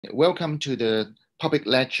Welcome to the public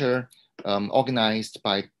lecture organized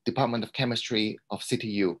by Department of Chemistry of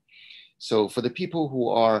CTU. So for the people who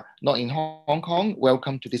are not in Hong Kong,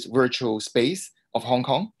 welcome to this virtual space of Hong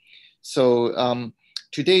Kong. So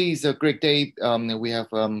today is a great day. We have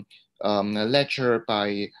a lecture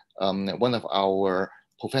by one of our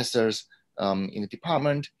professors in the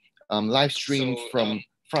department, live streamed from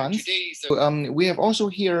France. We have also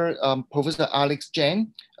here Professor Alex Zhang,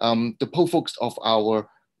 the provost of our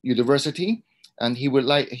university, and he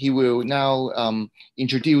will now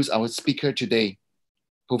introduce our speaker today,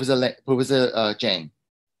 Professor Zhang.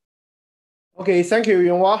 Okay, thank you,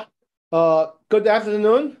 Yunhua. Good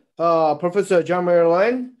afternoon, Professor Jean-Marie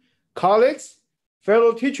Lehn, colleagues,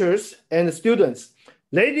 fellow teachers, and students.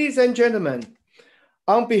 Ladies and gentlemen,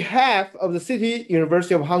 on behalf of the City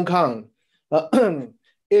University of Hong Kong,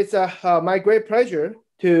 it's my great pleasure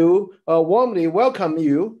to warmly welcome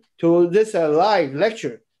you to this live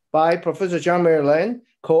lecture by Professor Jean-Marie Lehn,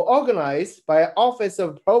 co-organized by Office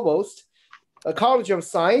of Provost, College of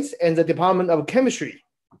Science, and the Department of Chemistry.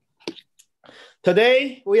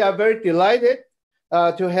 Today, we are very delighted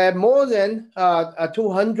to have more than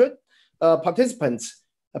 200 participants,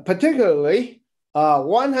 particularly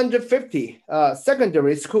 150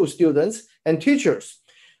 secondary school students and teachers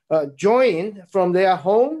join from their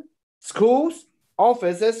home, schools,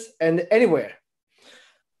 offices, and anywhere.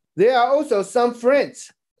 There are also some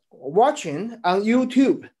friends watching on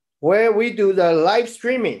YouTube where we do the live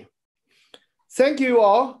streaming. Thank you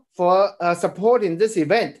all for supporting this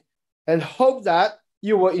event and hope that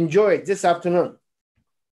you will enjoy it this afternoon.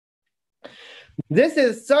 This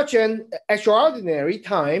is such an extraordinary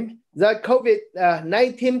time that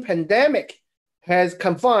COVID-19 pandemic has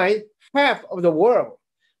confined half of the world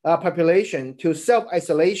population to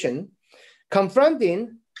self-isolation,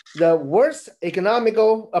 confronting the worst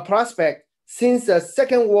economical prospect since the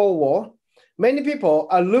Second World War. Many people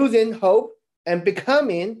are losing hope and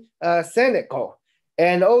becoming cynical,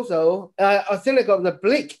 and also cynical of the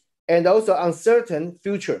bleak and also uncertain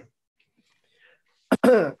future.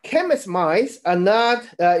 Chemists' minds are not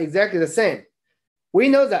exactly the same. We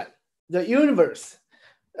know that the universe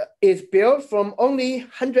is built from only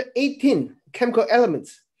 118 chemical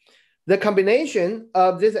elements. The combination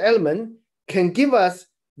of this element can give us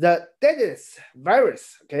the deadliest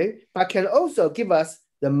virus, okay, but can also give us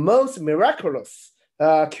the most miraculous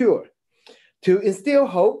cure to instill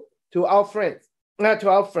hope to our friends,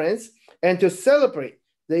 and to celebrate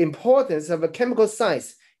the importance of a chemical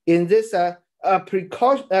science in this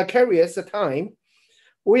precarious time.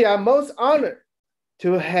 We are most honored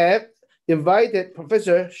to have invited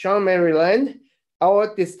Professor Jean-Marie Lehn,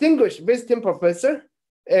 our distinguished visiting professor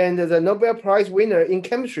and the Nobel Prize winner in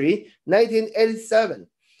chemistry 1987,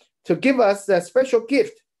 to give us a special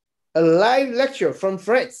gift, a live lecture from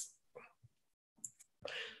France.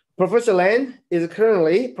 Professor Lehn is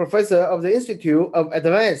currently professor of the Institute of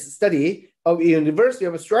Advanced Study of the University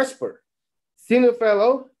of Strasbourg, senior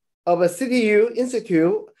fellow of the CTU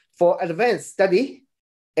Institute for Advanced Study,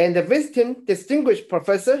 and the visiting distinguished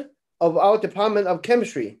professor of our Department of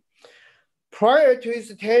Chemistry. Prior to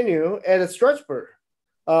his tenure at Strasbourg,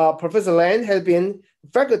 Professor Lehn has been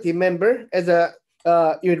faculty member at the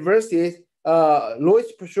University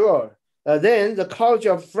Louis Pasteur, then the College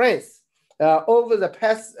of France, over the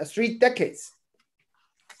past 3 decades.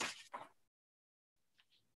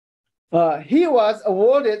 He was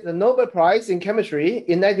awarded the Nobel Prize in Chemistry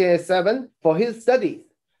in 1987 for his studies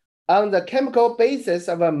on the chemical basis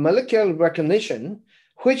of a molecular recognition,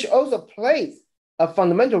 which also plays a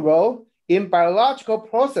fundamental role in biological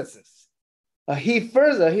processes. He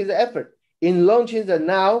furthered his effort in launching the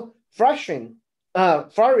now flourishing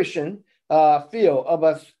field of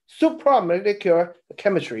a supramolecular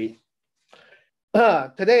chemistry.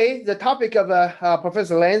 Today, the topic of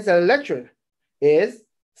Professor Lehn's lecture is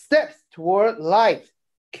Steps Toward Life,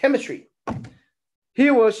 Chemistry.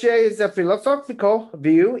 He will share his philosophical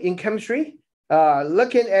view in chemistry,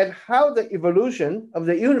 looking at how the evolution of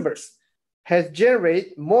the universe has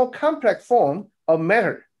generated more complex form of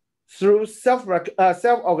matter through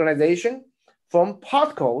self-organization from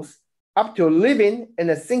particles up to living and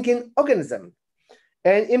a thinking organism,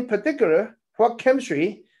 and in particular, what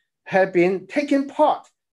chemistry has been taking part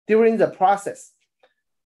during the process.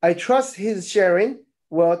 I trust his sharing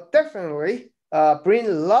will definitely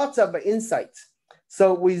bring lots of insights.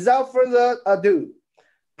 So without further ado,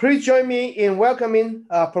 please join me in welcoming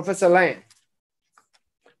Professor Lehn.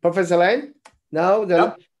 Professor Lehn, now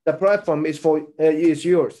the platform is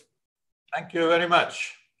yours. Thank you very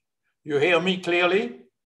much. You hear me clearly?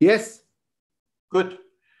 Yes. Good.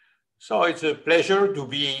 So it's a pleasure to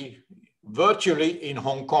be virtually in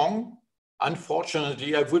Hong Kong.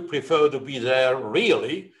 Unfortunately, I would prefer to be there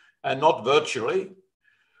really and not virtually.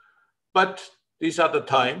 But these are the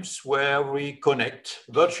times where we connect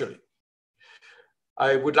virtually.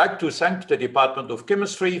 I would like to thank the Department of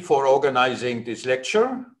Chemistry for organizing this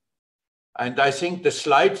lecture. And I think the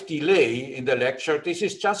slight delay in the lecture, this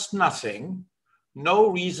is just nothing. No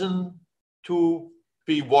reason to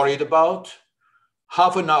be worried about.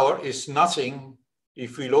 Half an hour is nothing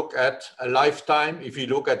if we look at a lifetime, if we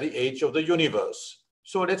look at the age of the universe.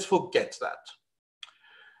 So let's forget that.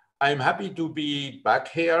 I'm happy to be back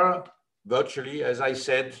here virtually, as I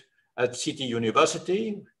said, at City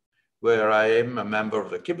University, where I am a member of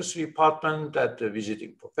the chemistry department, at the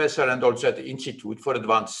visiting professor, and also at the Institute for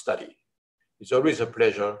Advanced Study. It's always a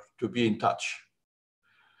pleasure to be in touch.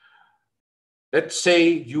 Let's say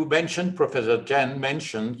you mentioned, Professor Jen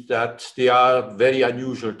mentioned that they are very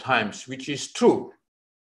unusual times, which is true.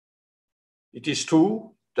 It is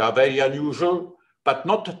true, they are very unusual, but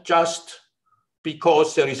not just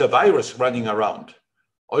because there is a virus running around,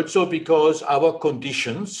 also because our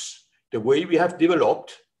conditions, the way we have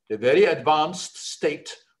developed, the very advanced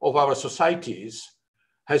state of our societies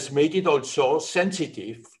has made it also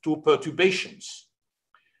sensitive to perturbations.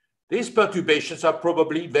 These perturbations are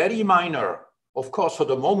probably very minor. Of course, for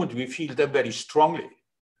the moment, we feel them very strongly,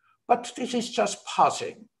 but this is just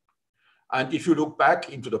passing. And if you look back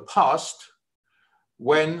into the past,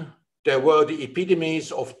 when there were the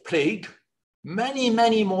epidemics of plague,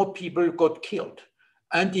 many more people got killed.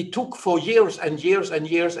 And it took for years and years and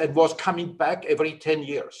years and was coming back every 10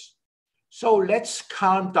 years. So let's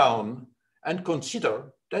calm down and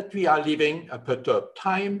consider that we are living a perturbed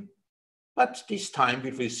time, but this time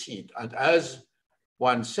will recede. And as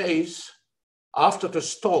one says, after the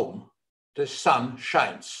storm, the sun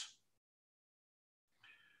shines.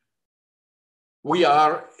 We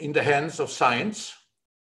are in the hands of science,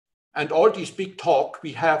 and all this big talk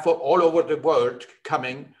we have all over the world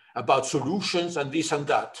coming about solutions and this and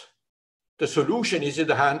that. The solution is in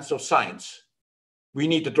the hands of science. We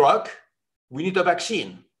need a drug, we need a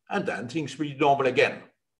vaccine, and then things will be normal again.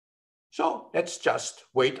 So let's just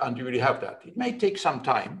wait until we have that. It may take some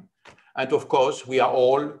time. And of course, we are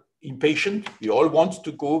all impatient. We all want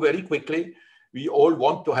to go very quickly. We all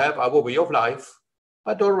want to have our way of life.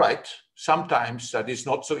 But all right, sometimes that is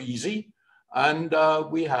not so easy. And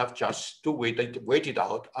we have just to wait it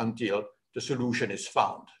out until the solution is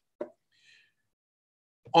found.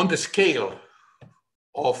 On the scale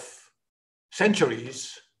of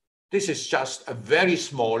centuries, this is just a very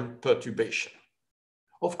small perturbation.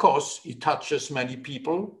 Of course, it touches many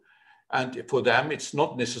people, and for them, it's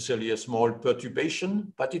not necessarily a small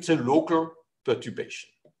perturbation, but it's a local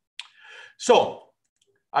perturbation. So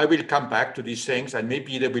I will come back to these things, and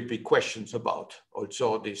maybe there will be questions about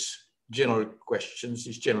also these general questions,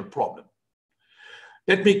 this general problem.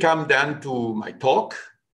 Let me come then to my talk.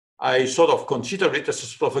 I sort of consider it as a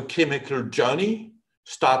sort of a chemical journey,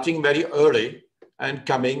 starting very early and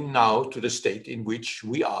coming now to the state in which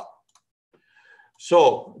we are.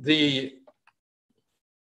 So the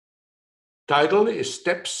title is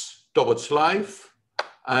Steps Towards Life,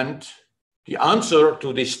 and the answer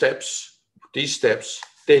to these steps,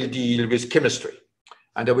 they'll deal with chemistry,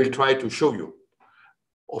 and I will try to show you.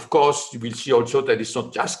 Of course, you will see also that it's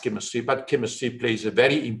not just chemistry, but chemistry plays a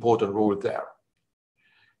very important role there.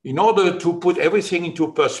 In order to put everything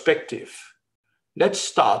into perspective, let's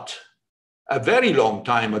start a very long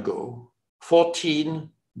time ago, 14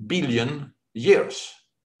 billion years.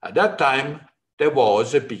 At that time, there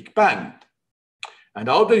was a Big Bang. And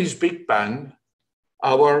out of this Big Bang,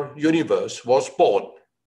 our universe was born.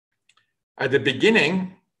 At the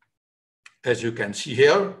beginning, as you can see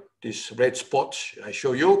here, this red spot I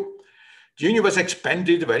show you, the universe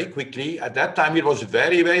expanded very quickly. At that time, it was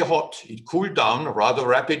very hot. It cooled down rather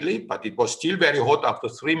rapidly, but it was still very hot after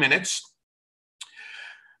 3 minutes.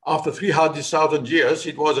 After 300,000 years,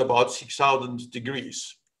 it was about 6,000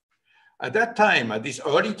 degrees. At that time, at these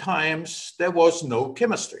early times, there was no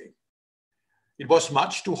chemistry. It was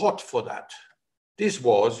much too hot for that. This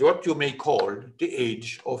was what you may call the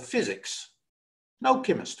age of physics. No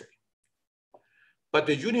chemistry. But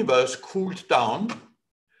the universe cooled down,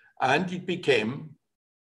 and it became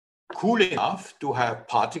cool enough to have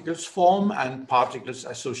particles form and particles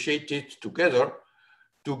associated together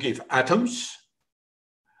to give atoms.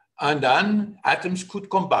 And then atoms could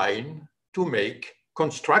combine to make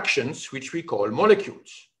constructions which we call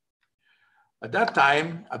molecules. At that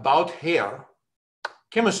time, about here,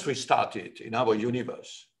 chemistry started in our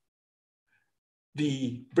universe.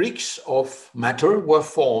 The bricks of matter were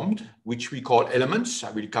formed, which we call elements.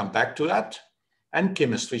 I will come back to that. and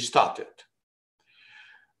chemistry started.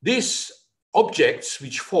 These objects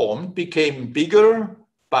which formed became bigger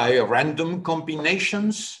by random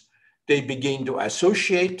combinations. They began to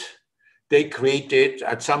associate. They created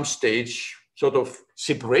at some stage sort of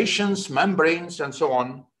separations, membranes, and so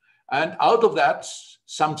on. And out of that,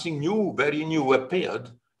 something new, very new appeared,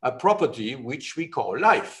 a property which we call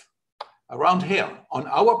life. Around here, on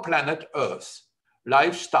our planet Earth,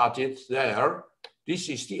 life started there. This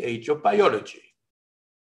is the age of biology.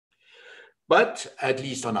 But at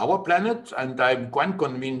least on our planet, and I'm quite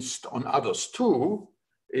convinced on others too,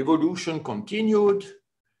 evolution continued.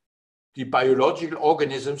 The biological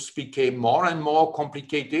organisms became more and more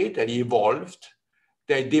complicated and evolved.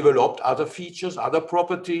 They developed other features, other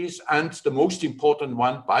properties, and the most important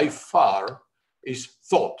one by far is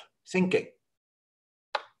thought, thinking.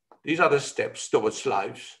 These are the steps towards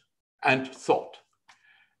life and thought.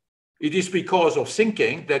 It is because of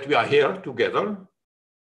thinking that we are here together,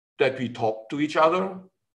 that we talk to each other,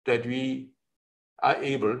 that we are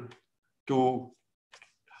able to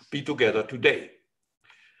be together today.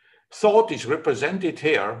 Thought is represented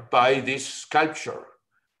here by this sculpture,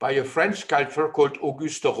 by a French sculptor called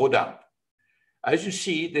Auguste Rodin. As you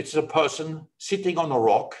see, this is a person sitting on a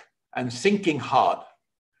rock and thinking hard.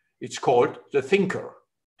 It's called The Thinker,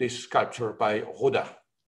 this sculpture by Rodin.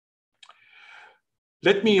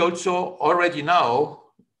 Let me also already now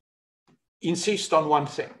insist on one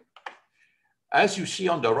thing. As you see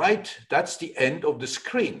on the right, that's the end of the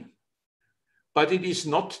screen. But it is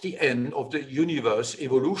not the end of the universe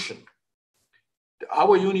evolution.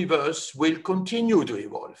 Our universe will continue to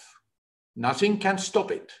evolve. Nothing can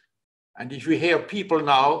stop it. And if we hear people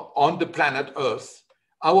now on the planet Earth,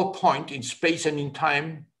 our point in space and in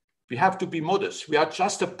time, we have to be modest. We are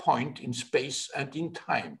just a point in space and in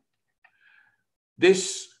time.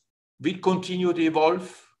 This will continue to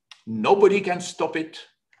evolve. Nobody can stop it.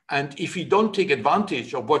 And if we don't take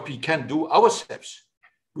advantage of what we can do ourselves,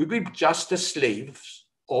 we will be just the slaves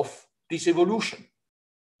of this evolution.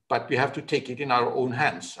 But we have to take it in our own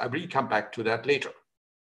hands. I will come back to that later.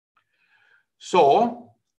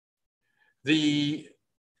 So the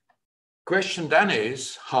question then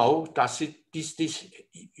is, how does this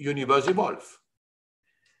universe evolve?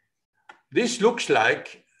 This looks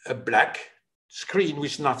like a black screen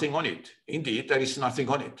with nothing on it. Indeed, there is nothing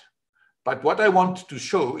on it. But what I want to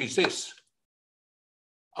show is this.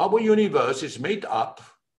 Our universe is made up,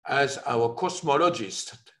 as our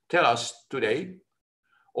cosmologists tell us today,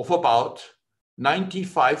 of about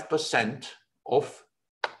 95% of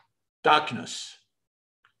darkness,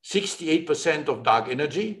 68% of dark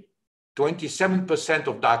energy, 27%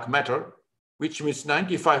 of dark matter, which means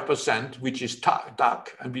 95%, which is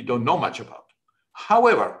dark and we don't know much about.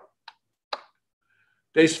 However,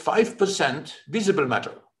 there is 5% visible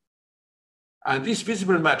matter. And this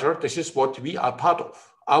visible matter, this is what we are part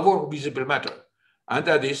of, our visible matter. And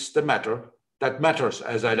that is the matter that matters,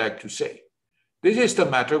 as I like to say. This is the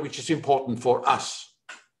matter which is important for us,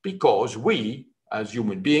 because we, as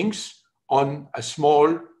human beings, on a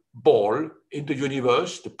small ball in the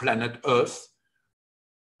universe, the planet Earth,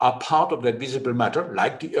 are part of that visible matter,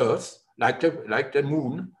 like the Earth, like the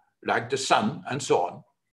moon, like the sun, and so on.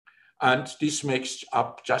 And this makes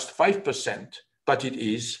up just 5%, but it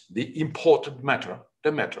is the important matter,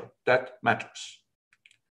 the matter that matters.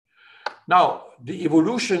 Now, the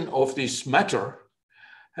evolution of this matter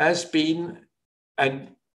has been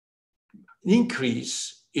an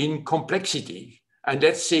increase in complexity, and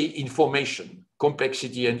let's say information,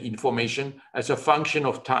 complexity and information as a function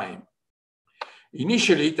of time.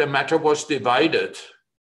 Initially, the matter was divided,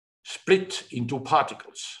 split into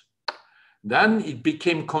particles. Then it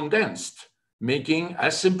became condensed, making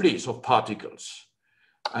assemblies of particles.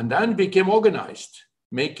 And then it became organized,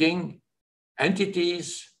 making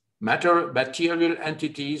entities, material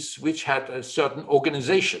entities, which had a certain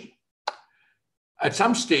organization. At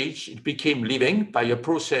some stage, it became living by a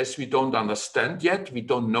process we don't understand yet. We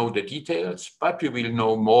don't know the details, but we will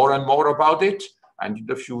know more and more about it. And in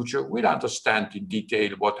the future, we'll understand in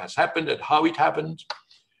detail what has happened and how it happened.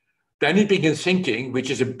 Then it began thinking,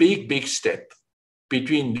 which is a big, big step.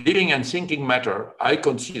 Between living and thinking matter, I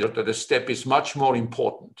consider that the step is much more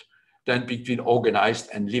important than between organized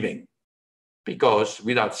and living. Because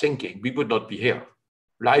without thinking, we would not be here.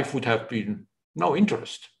 Life would have been no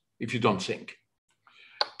interest if you don't think.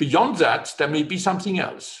 Beyond that, there may be something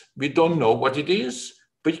else. We don't know what it is,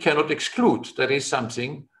 but you cannot exclude there is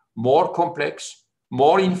something more complex,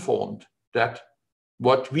 more informed than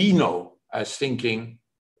what we know as thinking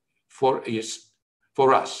is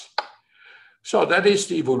for us. So that is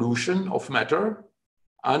the evolution of matter.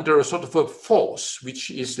 under a sort of a force,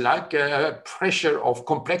 which is like a pressure of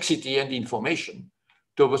complexity and information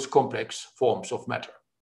towards complex forms of matter.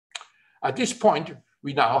 At this point,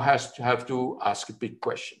 we now have to ask a big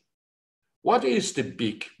question. What is the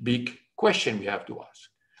big question we have to ask?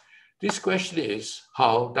 This question is,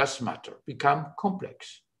 how does matter become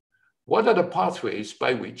complex? What are the pathways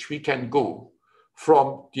by which we can go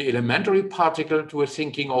from the elementary particle to a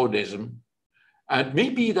thinking organism? And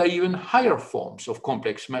maybe there are even higher forms of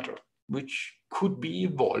complex matter, which could be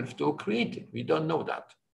evolved or created. We don't know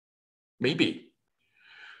that. Maybe.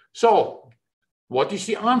 So, what is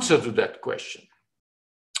the answer to that question?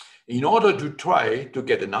 In order to try to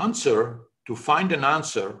get an answer, to find an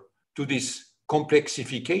answer to this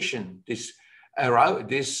complexification, this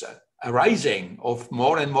arising of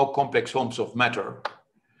more and more complex forms of matter,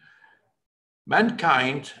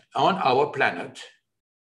 mankind on our planet,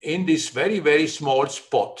 in this very, very small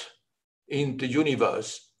spot in the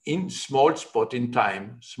universe, in small spot in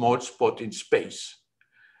time, small spot in space,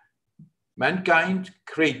 mankind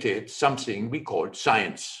created something we call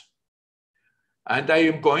science. And I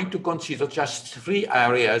am going to consider just 3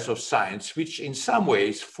 areas of science, which in some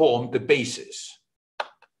ways form the basis.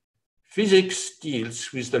 Physics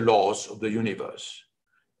deals with the laws of the universe,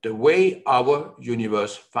 the way our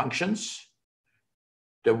universe functions,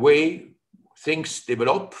 the way things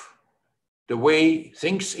develop, the way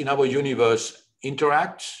things in our universe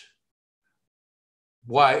interact,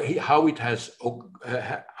 how it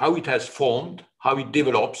has formed, how it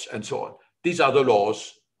develops, and so on. These are the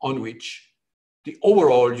laws on which the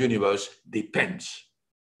overall universe depends.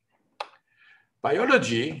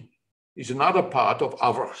 Biology is another part of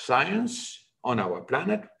our science on our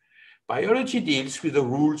planet. Biology deals with the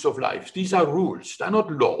rules of life. These are rules, they're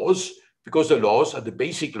not laws, because the laws are the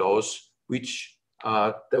basic laws which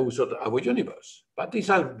are those of our universe. But these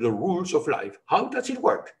are the rules of life. How does it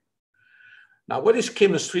work? Now, what is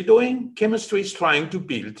chemistry doing? Chemistry is trying to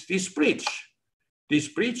build this bridge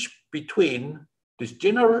between these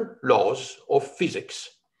general laws of physics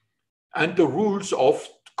and the rules of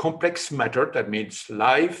complex matter, that means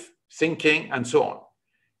life, thinking, and so on.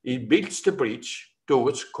 It builds the bridge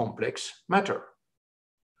towards complex matter.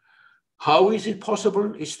 How is it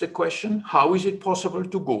possible, is the question. How is it possible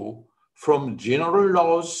to go from general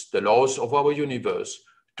laws, the laws of our universe,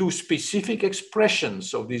 to specific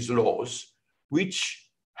expressions of these laws, which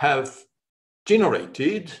have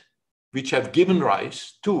generated, which have given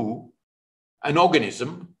rise to an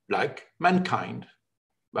organism like mankind,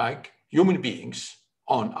 like human beings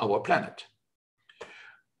on our planet?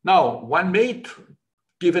 Now, one may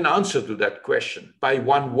give an answer to that question by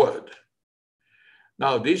one word.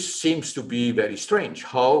 Now, this seems to be very strange.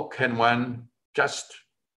 How can one just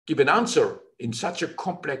give an answer in such a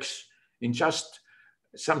complex, in just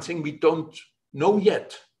something we don't know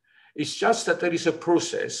yet? It's just that there is a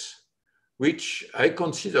process which I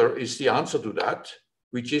consider is the answer to that,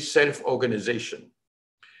 which is self-organization.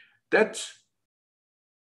 That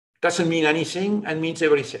doesn't mean anything and means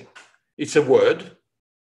everything. It's a word.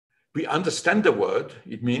 We understand the word.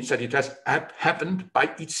 It means that it has happened by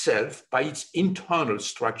itself, by its internal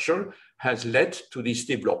structure, has led to this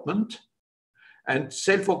development. And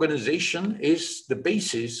self-organization is the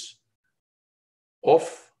basis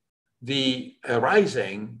of the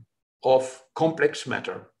arising of complex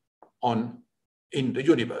matter in the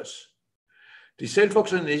universe. The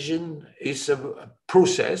self-organization is a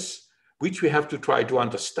process which we have to try to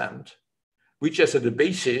understand, which is at the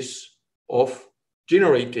basis of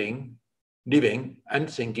generating living and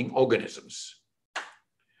thinking organisms.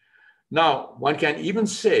 Now, one can even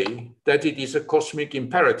say that it is a cosmic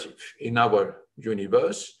imperative in our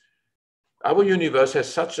universe. Our universe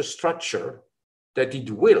has such a structure that it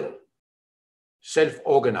will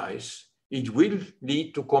self-organize, it will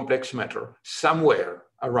lead to complex matter somewhere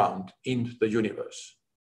around in the universe.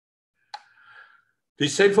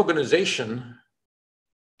 This self-organization,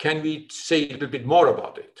 can we say a little bit more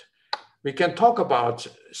about it? We can talk about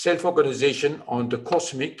self-organization on the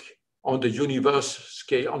cosmic, on the universe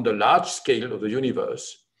scale, on the large scale of the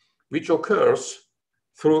universe, which occurs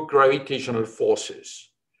through gravitational forces.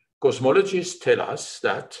 Cosmologists tell us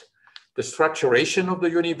that the structuration of the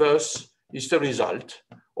universe is the result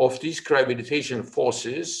of these gravitational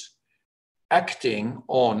forces acting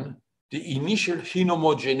on the initial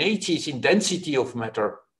inhomogeneities in density of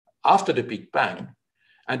matter after the Big Bang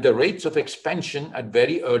and the rates of expansion at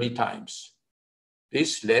very early times.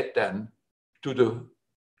 This led then to the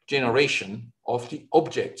generation of the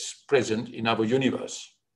objects present in our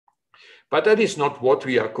universe. But that is not what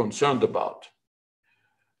we are concerned about,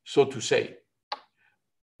 so to say.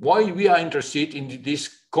 why we are interested in this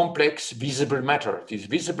complex visible matter, this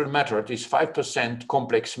 5%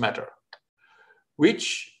 complex matter,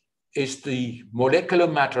 which is the molecular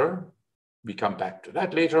matter. We come back to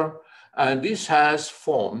that later. And this has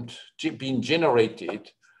been generated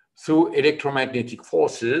through electromagnetic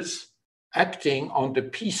forces acting on the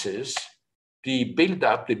pieces, the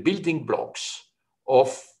building blocks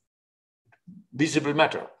of visible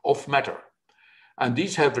matter, of matter. And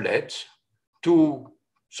these have led to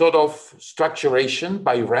sort of structuration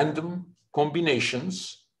by random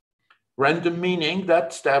combinations. Random meaning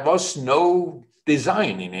that there was no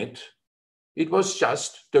design in it. It was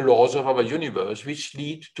just the laws of our universe which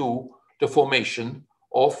lead to the formation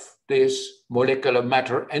of these molecular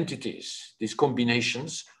matter entities, these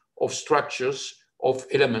combinations of structures of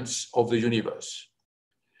elements of the universe.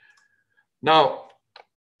 Now,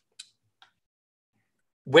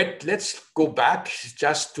 let's go back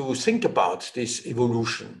just to think about this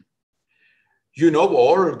evolution. You know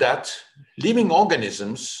all that living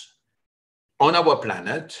organisms on our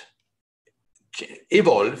planet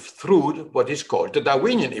evolved through what is called the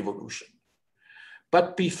Darwinian evolution.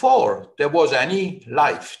 But before there was any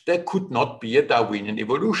life, there could not be a Darwinian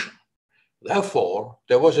evolution. Therefore,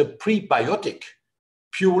 there was a prebiotic,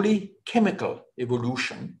 purely chemical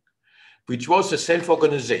evolution, which was the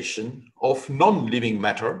self-organization of non-living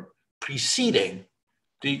matter preceding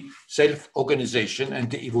the self-organization and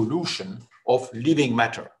the evolution of living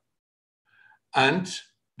matter. And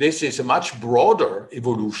this is a much broader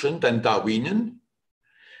evolution than Darwinian,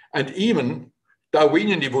 and even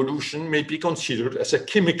Darwinian evolution may be considered as a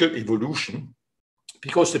chemical evolution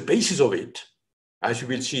because the basis of it, as you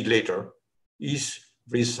will see later, is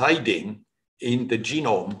residing in the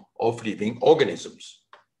genome of living organisms.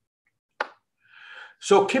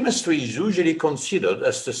 So chemistry is usually considered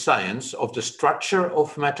as the science of the structure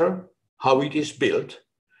of matter, how it is built,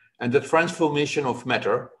 and the transformation of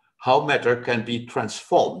matter, how matter can be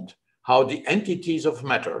transformed, how the entities of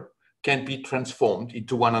matter can be transformed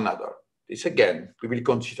into one another. This again, we will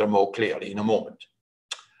consider more clearly in a moment.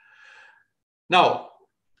 Now,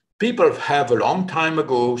 people have a long time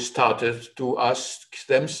ago started to ask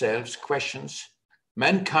themselves questions.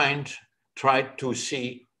 Mankind tried to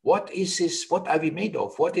see, what is this? What are we made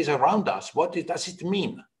of? What is around us? What does it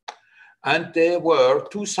mean? And there were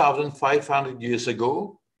 2,500 years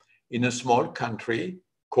ago, in a small country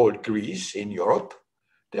called Greece in Europe,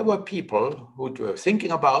 there were people who were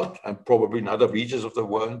thinking about, and probably in other regions of the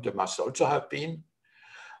world, there must also have been.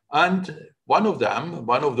 And one of them,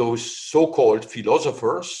 one of those so-called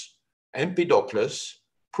philosophers, Empedocles,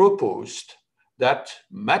 proposed that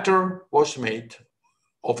matter was made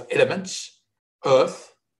of elements,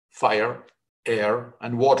 earth, fire, air,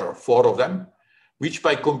 and water, 4 of them, which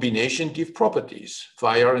by combination give properties.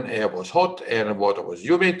 Fire and air was hot, air and water was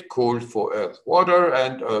humid, cold for earth, water,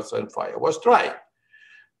 and earth and fire was dry.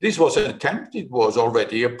 This was an attempt, it was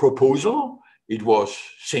already a proposal, it was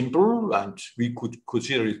simple, and we could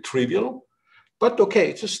consider it trivial, but okay,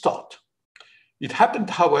 it's a start. It happened,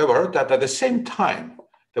 however, that at the same time,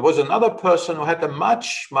 there was another person who had a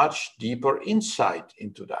much, much deeper insight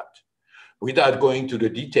into that. Without going to the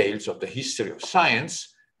details of the history of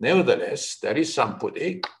science, nevertheless, there is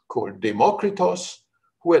somebody called Democritus,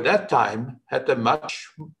 who at that time had a much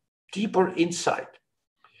deeper insight.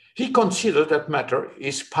 He considered that matter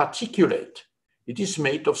is particulate. It is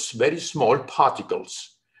made of very small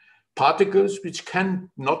particles, particles which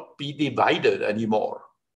cannot be divided anymore.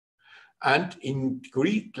 And in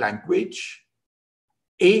Greek language,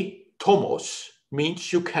 atomos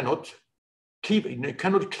means you cannot cleave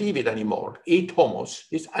it anymore. Atomos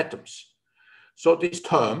is atoms. So this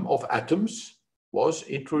term of atoms was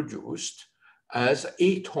introduced as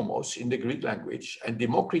atomos in the Greek language, and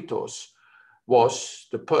Democritus was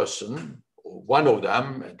the person, one of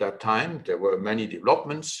them at that time, there were many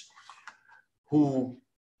developments, who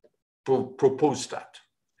proposed that.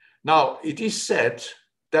 Now, it is said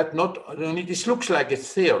that not only this looks like a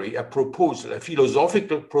theory, a proposal, a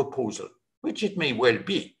philosophical proposal, which it may well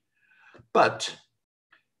be, but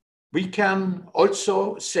we can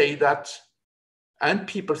also say that, and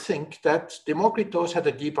people think that Democritus had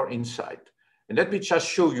a deeper insight. And let me just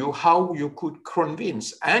show you how you could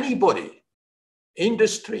convince anybody in the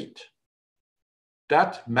street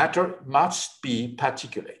that matter must be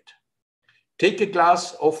particulate. Take a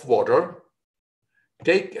glass of water,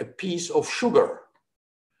 take a piece of sugar,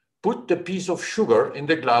 put the piece of sugar in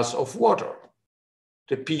the glass of water.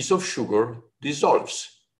 The piece of sugar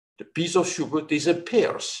dissolves. The piece of sugar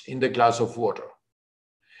disappears in the glass of water.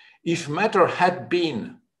 If matter had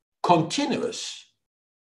been continuous,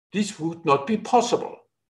 this would not be possible.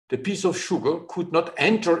 the piece of sugar could not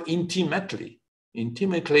enter intimately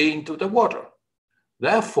into the water.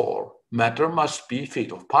 Therefore, matter must be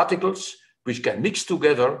made of particles which can mix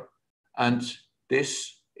together, and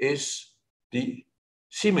this is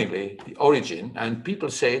seemingly the origin. And people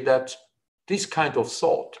say that this kind of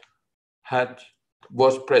thought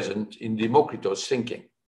was present in Democritus' thinking.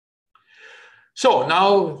 So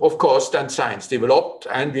now, of course, then science developed,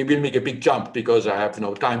 and we will make a big jump because I have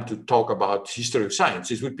no time to talk about history of science.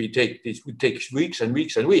 This would take weeks and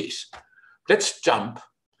weeks and weeks. Let's jump.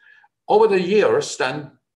 Over the years,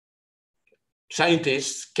 then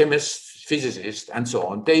scientists, chemists, physicists, and so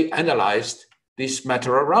on, they analyzed this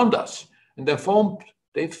matter around us, and they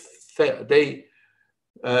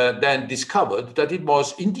then discovered that it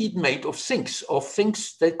was indeed made of things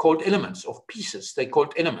they called elements, of pieces they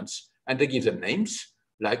called elements. And they give them names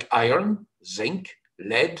like iron, zinc,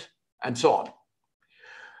 lead, and so on.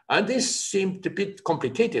 And this seemed a bit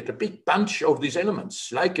complicated, a big bunch of these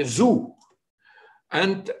elements, like a zoo.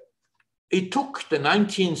 And it took the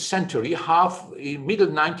 19th century, middle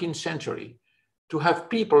 19th century, to have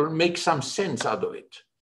people make some sense out of it.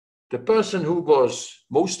 The person who was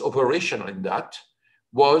most operational in that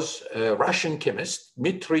was a Russian chemist,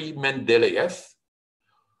 Dmitry Mendeleev.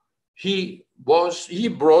 He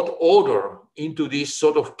brought order into this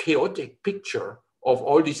sort of chaotic picture of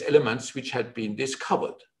all these elements which had been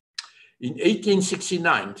discovered. In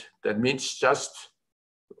 1869, that means just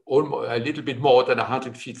almost a little bit more than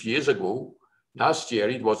 150 years ago, last year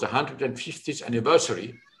it was the 150th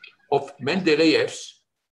anniversary of Mendeleev's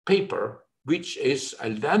paper, which is a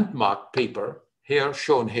landmark paper, here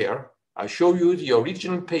shown here. I show you the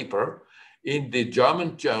original paper in the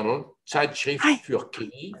German journal Zeitschrift für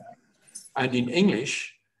Chemie. And in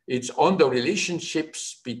English, it's on the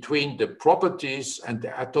relationships between the properties and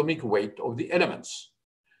the atomic weight of the elements.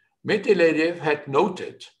 Mendeleev had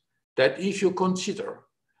noted that if you consider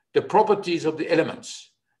the properties of the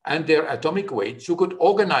elements and their atomic weights, you could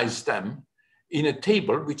organize them in a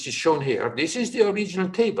table, which is shown here. This is the original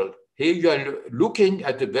table. Here you are looking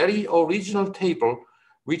at the very original table,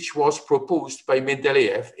 which was proposed by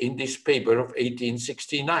Mendeleev in this paper of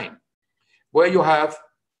 1869, where you have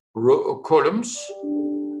columns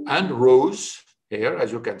and rows here,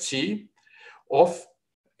 as you can see, of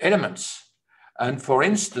elements. And for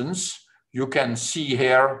instance, you can see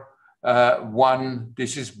here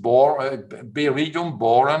this is barium,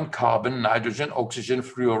 boron, carbon, nitrogen, oxygen,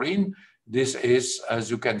 fluorine. This is,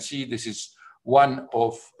 as you can see, this is one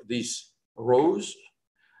of these rows.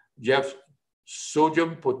 You have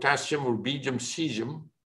sodium, potassium, rubidium, cesium.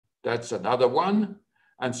 That's another one,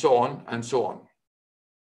 and so on and so on.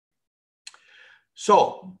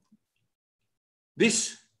 So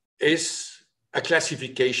this is a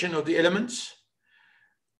classification of the elements.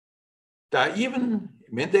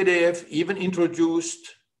 Mendeleev even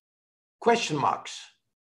introduced question marks,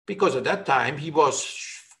 because at that time he was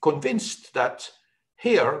convinced that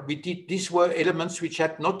here these were elements which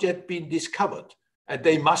had not yet been discovered and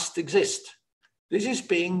they must exist. This is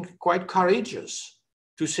being quite courageous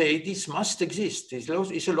to say this must exist.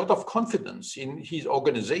 There's a lot of confidence in his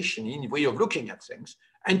organization, in the way of looking at things.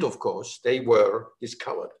 And of course, they were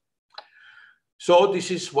discovered. So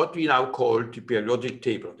this is what we now call the periodic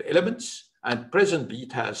table of the elements. And presently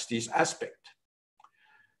it has this aspect.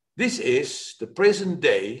 This is the present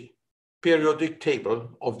day periodic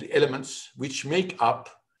table of the elements which make up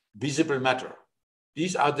visible matter.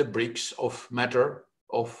 These are the bricks of matter,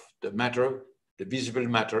 the visible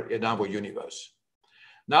matter in our universe.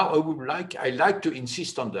 Now, I like to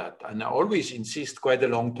insist on that, and I always insist quite a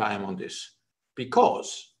long time on this,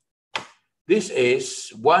 because this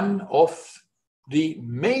is one of the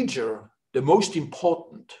most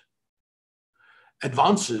important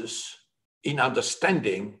advances in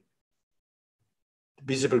understanding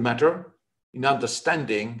visible matter, in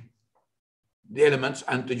understanding the elements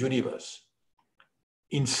and the universe,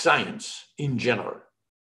 in science in general.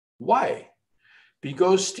 Why?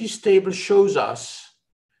 Because this table shows us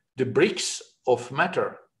the bricks of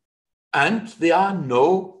matter, and there are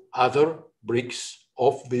no other bricks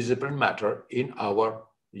of visible matter in our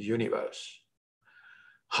universe.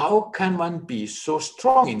 How can one be so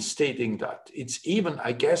strong in stating that? It's even,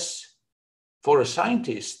 I guess, for a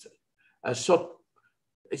scientist,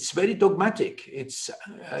 it's very dogmatic.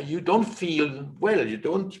 You don't feel well, you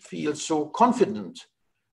don't feel so confident,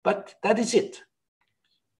 but that is it.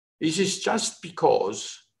 This is just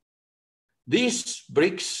because these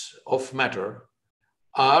bricks of matter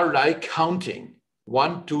are like counting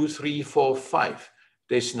 1, 2, 3, 4, 5.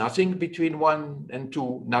 There's nothing between 1 and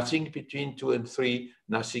 2, nothing between 2 and 3,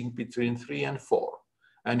 nothing between 3 and 4.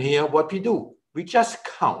 And here what we do, we just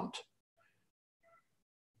count.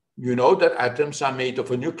 You know that atoms are made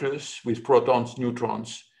of a nucleus with protons,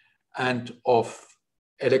 neutrons, and of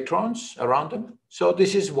electrons around them. So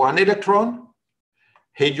this is 1 electron.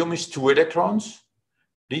 Helium is 2 electrons.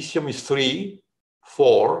 Lithium is 3,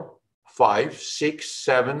 4, 5, 6,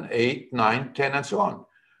 7, 8, 9, 10, and so on.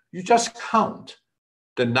 You just count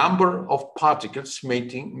the number of particles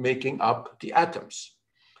making up the atoms.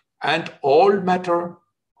 And all matter,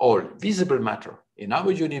 all visible matter in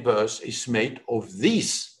our universe is made of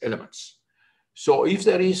these elements. So if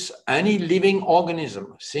there is any living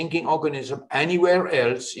organism, thinking organism anywhere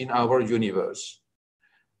else in our universe,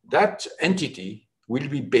 that entity will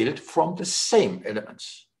be built from the same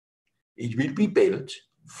elements. It will be built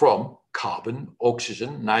from carbon,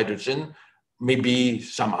 oxygen, nitrogen, maybe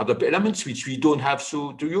some other elements which we don't have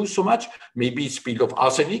to use so much. Maybe it's built of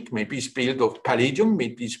arsenic, maybe it's built of palladium,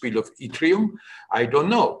 maybe it's built of yttrium. I don't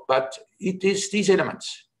know, but it is these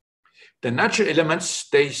elements. The natural elements,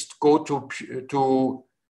 they go to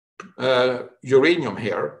uranium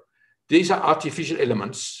here. These are artificial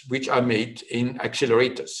elements which are made in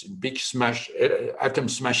accelerators, in big atom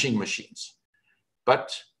smashing machines.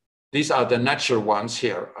 But these are the natural ones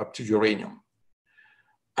here up to uranium.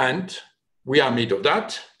 And we are made of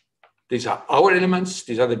that. These are our elements.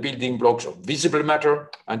 These are the building blocks of visible matter.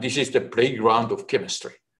 And this is the playground of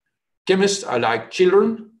chemistry. Chemists are like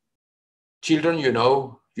children. Children, you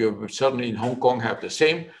know, you certainly in Hong Kong have the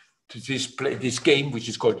same. This game, which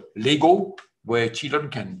is called Lego, where children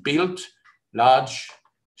can build large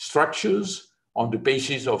structures on the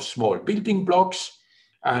basis of small building blocks.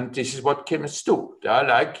 And this is what chemists do. They are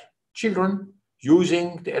like children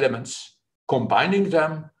using the elements, combining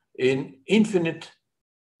them in infinite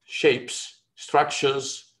shapes,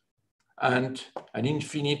 structures, and an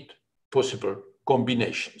infinite possible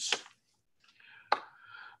combinations.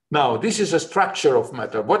 Now, this is a structure of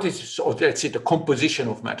matter. What is, or let's say, the composition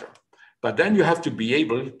of matter? But then you have to be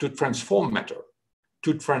able to transform matter,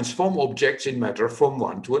 to transform objects in matter from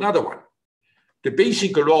one to another one. The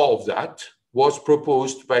basic law of that was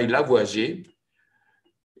proposed by Lavoisier.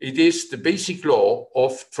 It is the basic law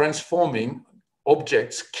of transforming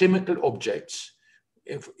objects, chemical objects,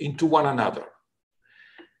 into one another.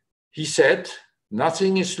 He said,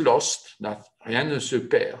 nothing is lost, rien ne se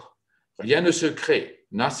perd, rien ne se crée,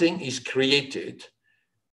 nothing is created,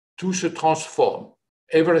 tout se transforme,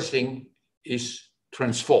 everything is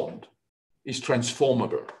transformed, is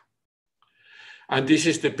transformable. And this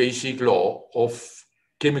is the basic law of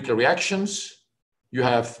chemical reactions. You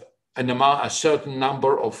have a certain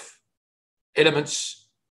number of elements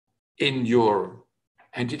in your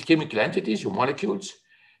chemical entities, your molecules.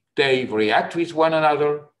 They react with one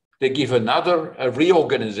another. They give another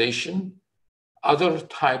reorganization, other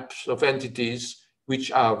types of entities,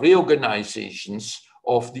 which are reorganizations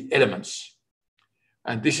of the elements.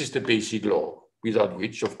 And this is the basic law, without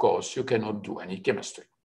which, of course, you cannot do any chemistry.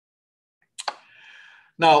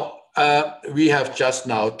 Now, we have just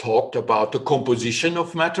now talked about the composition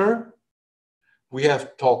of matter. We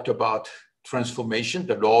have talked about transformation,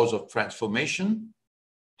 the laws of transformation,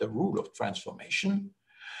 the rule of transformation.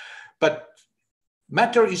 But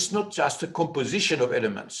matter is not just a composition of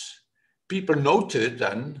elements. People noted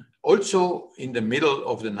then, also in the middle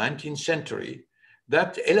of the 19th century,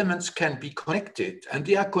 that elements can be connected, and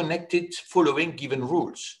they are connected following given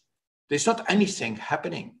rules. There's not anything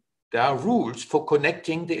happening. There are rules for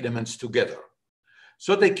connecting the elements together.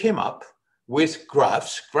 So they came up with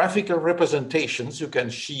graphs, graphical representations. You can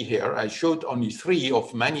see here, I showed only 3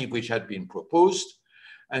 of many which had been proposed,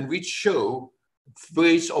 and which show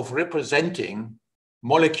ways of representing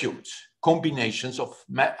molecules, combinations of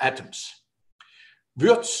atoms.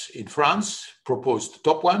 Wurtz in France proposed the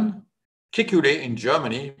top one. Kekulé in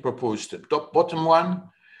Germany proposed the bottom one.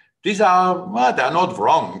 These are, well, they are not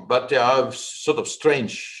wrong, but they are sort of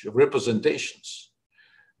strange representations.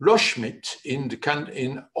 Loschmidt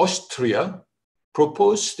in Austria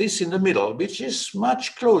proposed this in the middle, which is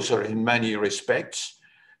much closer in many respects,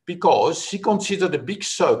 because he considered a big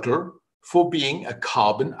circle for being a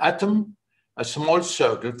carbon atom, a small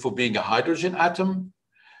circle for being a hydrogen atom,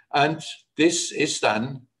 and this is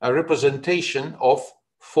then a representation of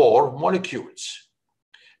 4 molecules.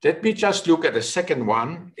 Let me just look at the second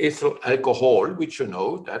one, ethyl alcohol, which you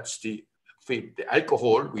know, that's the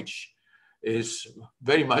alcohol which is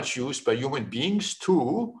very much used by human beings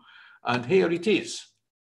too. And here it is.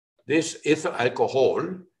 This ethyl alcohol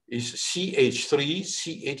is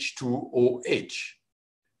CH3CH2OH.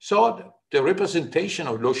 So the representation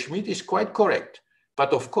of Loschmidt is quite correct.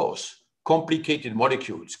 But of course, complicated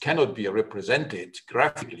molecules cannot be represented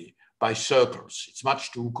graphically by circles. It's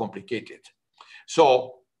much too complicated.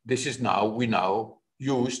 So this is now, we now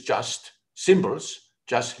use just symbols,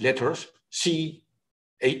 just letters, C,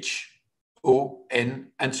 H, O,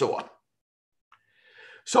 N, and so on.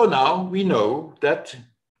 So now we know that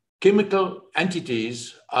chemical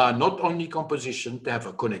entities are not only composition, they have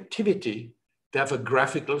a connectivity, they have a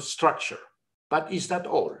graphical structure. But is that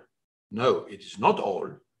all? No, it is not all.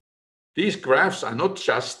 These graphs are not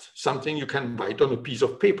just something you can write on a piece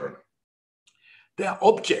of paper. They are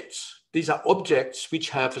objects. These are objects which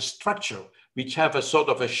have a structure, which have a sort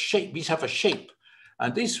of a shape, which have a shape.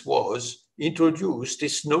 And this was introduced,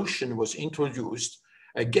 this notion was introduced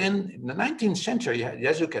again in the 19th century.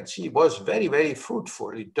 As you can see, it was very, very fruitful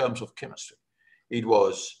in terms of chemistry. It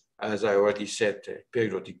was, as I already said, a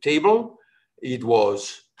periodic table. It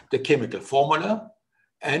was the chemical formula.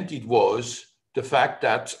 And it was the fact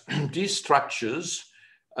that these structures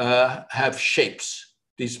have shapes.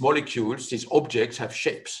 These molecules, these objects have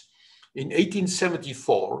shapes. In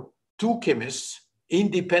 1874, two chemists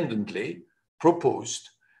independently proposed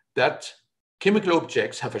that chemical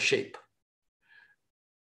objects have a shape.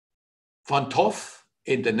 Van 't Hoff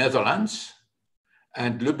in the Netherlands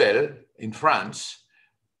and Lebel in France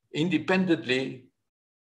independently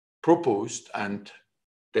proposed, and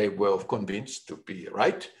they were convinced to be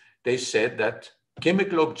right. They said that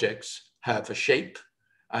chemical objects have a shape,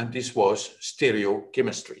 and this was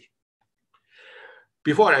stereochemistry.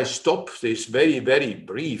 Before I stop this very, very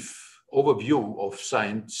brief overview of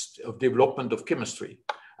science, of development of chemistry,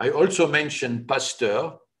 I also mentioned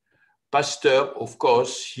Pasteur. Pasteur, of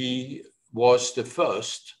course, he was the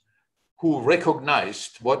first who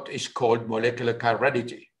recognized what is called molecular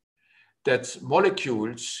chirality, that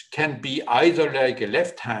molecules can be either like a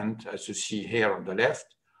left hand, as you see here on the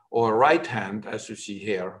left, or a right hand, as you see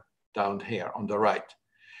here, down here on the right.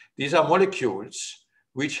 These are molecules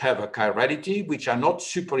which have a chirality, which are not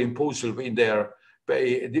superimposable in their,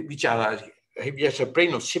 which are, there's a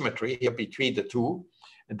plane of symmetry here between the two.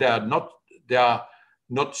 They are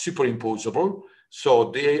not superimposable,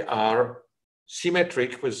 so they are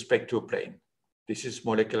symmetric with respect to a plane. This is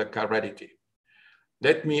molecular chirality.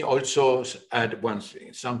 Let me also add one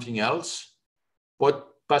thing, something else. What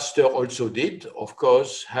Pasteur also did, of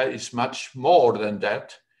course, is much more than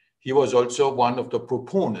that. He was also one of the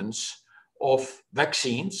proponents of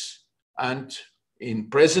vaccines. And in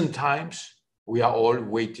present times, we are all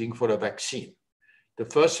waiting for a vaccine. The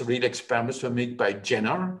first real experiments were made by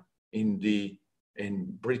Jenner in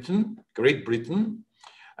Britain, Great Britain,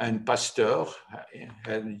 and Pasteur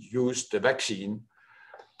had used the vaccine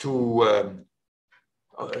to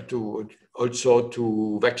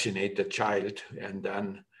vaccinate the child and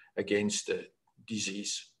then against the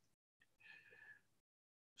disease.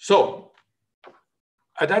 So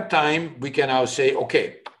at that time, we can now say,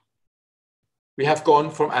 okay, we have gone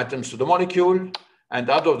from atoms to the molecule, and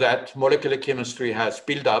out of that, molecular chemistry has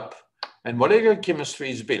built up, and molecular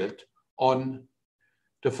chemistry is built on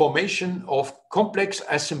the formation of complex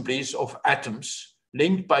assemblies of atoms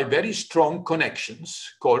linked by very strong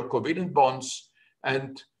connections called covalent bonds,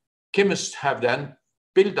 and chemists have then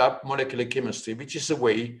built up molecular chemistry, which is a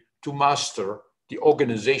way to master the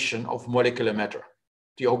organization of molecular matter,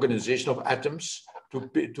 the organization of atoms,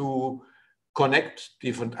 to connect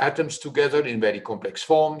different atoms together in very complex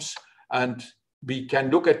forms. And we can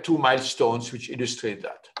look at two milestones which illustrate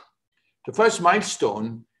that. The first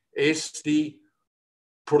milestone is the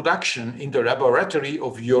production in the laboratory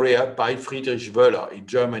of urea by Friedrich Wöhler in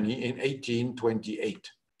Germany in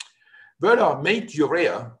 1828. Wöhler made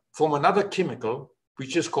urea from another chemical,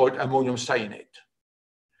 which is called ammonium cyanate.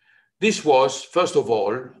 This was, first of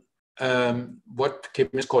all, what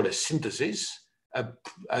chemists call a synthesis,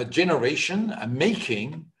 a generation, a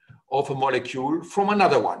making of a molecule from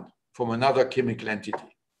another one, from another chemical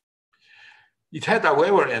entity. It had,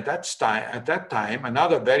 however, at that time,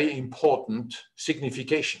 another very important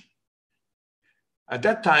signification. At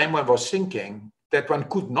that time, one was thinking that one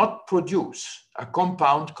could not produce a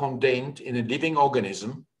compound contained in a living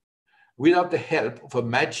organism without the help of a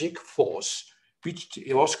magic force, which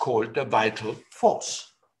was called the vital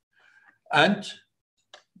force. And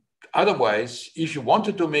otherwise, if you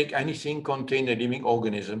wanted to make anything contain a living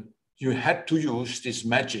organism, you had to use this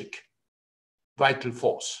magic vital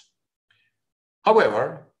force.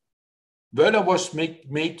 However, Wöhler was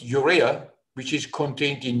made urea, which is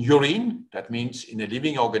contained in urine, that means in a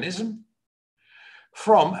living organism,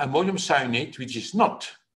 from ammonium cyanate, which is not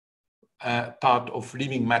part of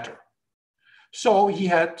living matter. So he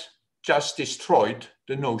had just destroyed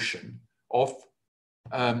the notion of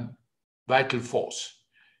vital force.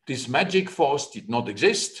 This magic force did not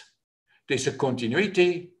exist. There's a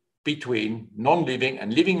continuity between non-living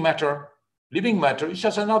and living matter. Living matter is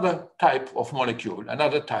just another type of molecule,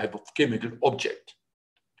 another type of chemical object.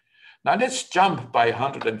 Now let's jump by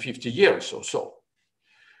 150 years or so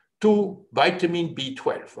to vitamin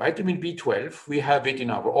B12. Vitamin B12, we have it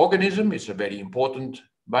in our organism. It's a very important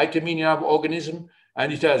vitamin in our organism,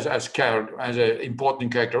 and it has as an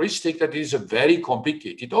important characteristic that it is a very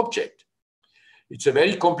complicated object. It's a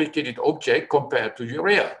very complicated object compared to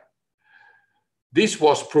urea. This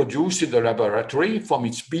was produced in the laboratory from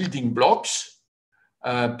its building blocks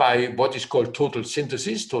by what is called total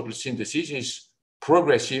synthesis. Total synthesis is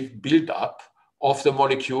progressive build-up of the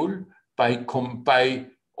molecule by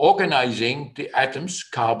organizing the atoms,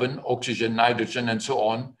 carbon, oxygen, nitrogen, and so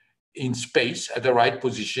on, in space at the right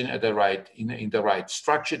position, at the right in the right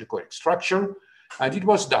structure, the correct structure. And it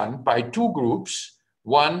was done by two groups.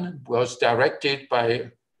 One was directed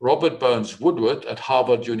by Robert Burns Woodward at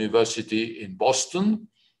Harvard University in Boston,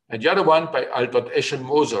 and the other one by Albert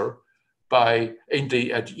Eschenmoser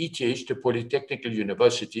at ETH, the Polytechnical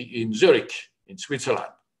University in Zurich, in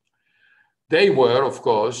Switzerland. They were, of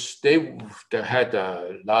course, they had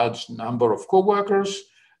a large number of co-workers,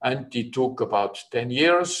 and it took about 10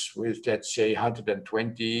 years with, let's say,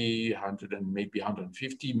 120, maybe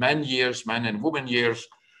 150 man and woman years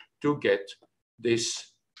to get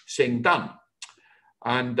this thing done.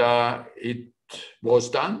 And it was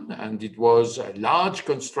done, and it was a large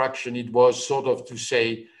construction. It was sort of, to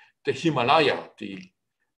say, the Himalaya,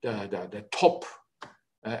 the top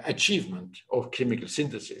achievement of chemical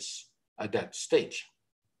synthesis at that stage.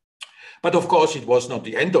 But of course, it was not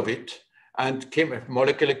the end of it, and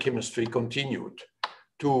molecular chemistry continued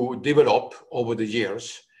to develop over the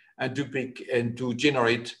years and to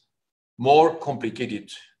generate more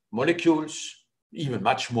complicated molecules, even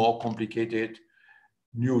much more complicated,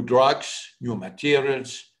 new drugs, new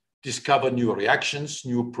materials, discover new reactions,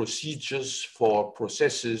 new procedures for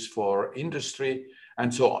processes, for industry,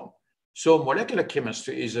 and so on. So molecular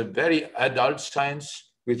chemistry is a very adult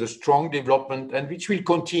science with a strong development, and which will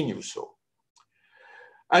continue so.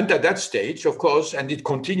 And at that stage, of course, and it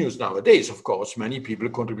continues nowadays, of course, many people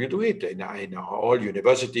contribute to it in all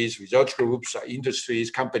universities, research groups,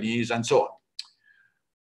 industries, companies, and so on.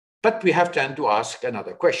 But we have then to ask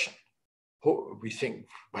another question. We think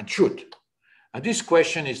one should. And this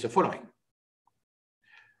question is the following.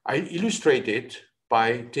 I illustrate it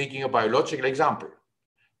by taking a biological example.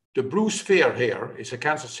 The blue sphere here is a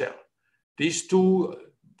cancer cell. These two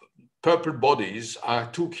purple bodies are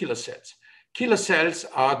two killer cells. Killer cells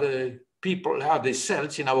are the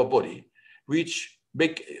cells in our body which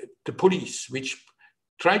make the police, which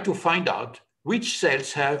try to find out which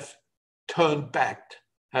cells have turned bad,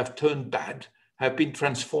 have been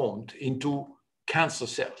transformed into cancer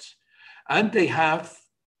cells. And they have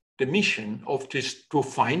the mission of this, to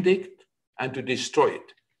find it and to destroy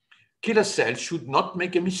it. Killer cells should not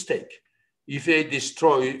make a mistake. If they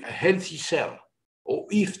destroy a healthy cell, or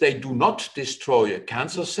if they do not destroy a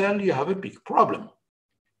cancer cell, you have a big problem.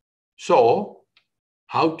 So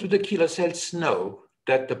how do the killer cells know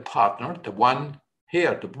that the partner, the one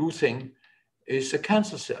here, the blue thing, is a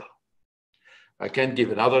cancer cell? I can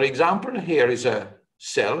give another example. Here is a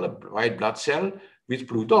cell, a white blood cell with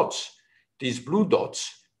blue dots. These blue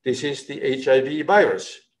dots, this is the HIV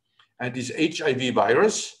virus. And this HIV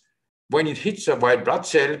virus, when it hits a white blood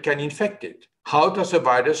cell, can infect it. How does a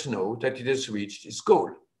virus know that it has reached its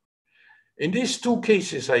goal? In these two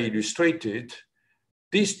cases I illustrated,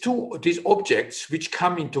 these objects which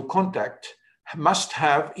come into contact must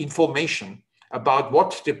have information about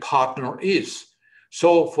what the partner is.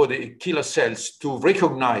 So for the killer cells to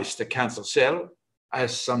recognize the cancer cell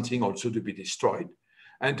as something also to be destroyed,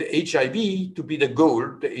 and the HIV to be the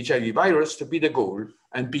goal, the HIV virus to be the goal,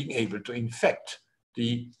 and being able to infect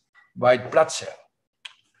the white blood cell.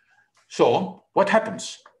 So what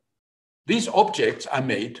happens? These objects are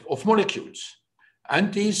made of molecules.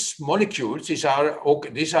 And these molecules, these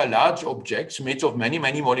are large objects made of many,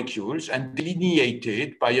 many molecules and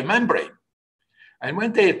delineated by a membrane. And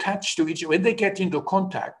when they attach to each, when they get into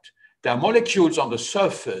contact, there are molecules on the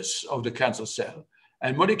surface of the cancer cell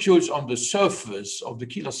and molecules on the surface of the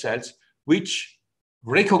killer cells, which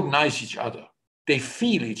recognize each other. They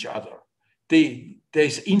feel each other.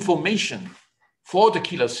 There's information for the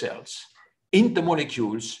killer cells in the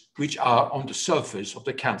molecules which are on the surface of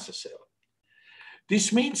the cancer cell.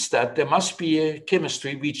 This means that there must be a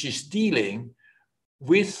chemistry which is dealing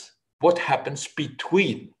with what happens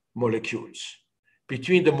between molecules,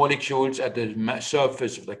 between the molecules at the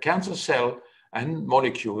surface of the cancer cell and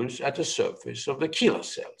molecules at the surface of the killer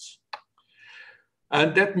cells.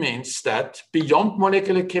 And that means that beyond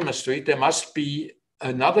molecular chemistry, there must be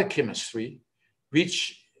another chemistry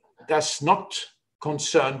which does not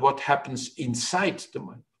concern what happens inside the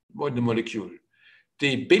molecule,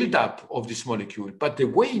 the buildup of this molecule, but the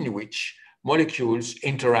way in which molecules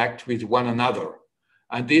interact with one another.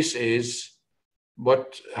 And this is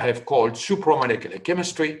what I have called supramolecular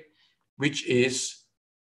chemistry, which is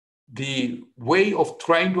the way of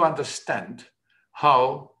trying to understand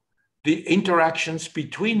how the interactions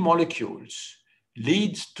between molecules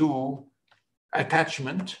lead to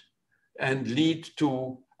attachment and lead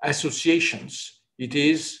to associations. It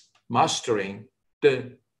is mastering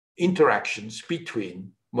the interactions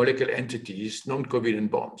between molecular entities,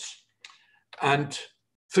 non-covalent bonds. And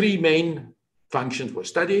three main functions were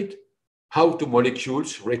studied: how do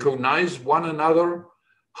molecules recognize one another,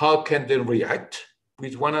 how can they react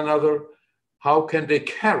with one another, how can they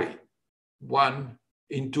carry one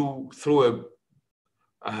through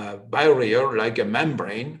a barrier like a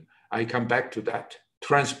membrane. I come back to that,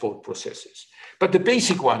 transport processes. But the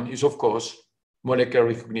basic one is, of course, molecular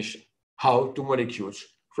recognition. How do molecules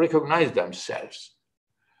recognize themselves?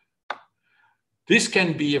 This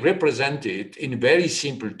can be represented in very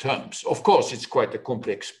simple terms. Of course, it's quite a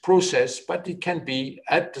complex process, but it can be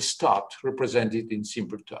at the start represented in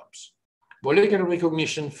simple terms. Molecular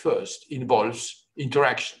recognition first involves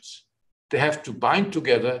interactions. They have to bind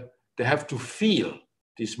together, they have to feel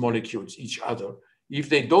these molecules, each other. If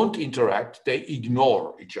they don't interact, they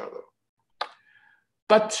ignore each other.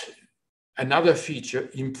 But another feature,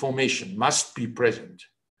 information, must be present.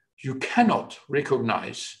 You cannot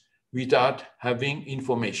recognize without having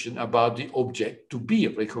information about the object to be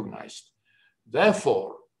recognized.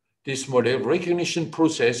 Therefore, this molecular recognition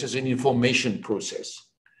process is an information process.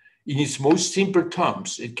 In its most simple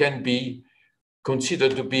terms, it can be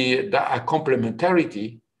considered to be a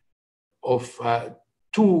complementarity of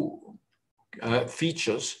two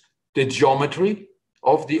features: the geometry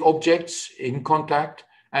of the objects in contact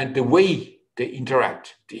and the way they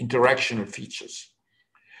interact, the interactional features.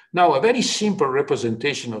 Now, a very simple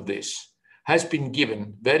representation of this has been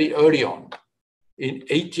given very early on in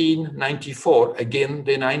 1894, again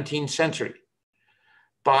the 19th century,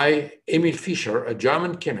 by Emil Fischer, a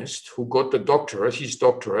German chemist who got his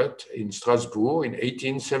doctorate in Strasbourg in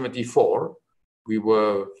 1874. We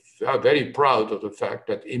were very proud of the fact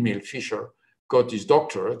that Emil Fischer got his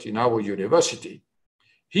doctorate in our university.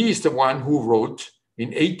 He is the one who wrote in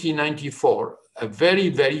 1894 a very,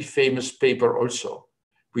 very famous paper also,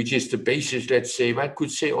 which is the basis, let's say, I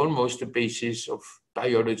could say almost the basis of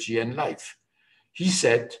biology and life. He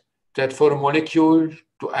said that for a molecule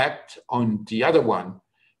to act on the other one,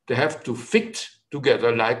 they have to fit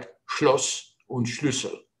together like Schloss und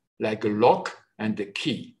Schlüssel, like a lock and a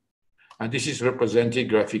key. And this is represented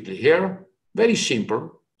graphically here. Very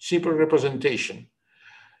simple representation.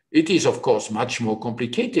 It is, of course, much more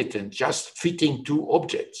complicated than just fitting two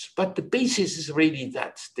objects, but the basis is really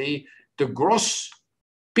that. The gross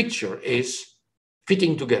picture is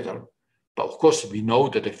fitting together. But of course, we know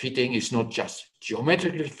that the fitting is not just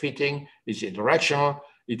geometrical fitting, it's interactional,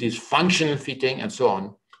 it is functional fitting, and so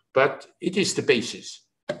on. But it is the basis.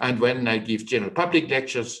 And when I give general public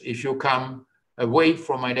lectures, if you come away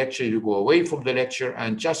from my lecture, you go away from the lecture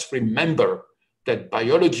and just remember that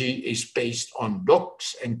biology is based on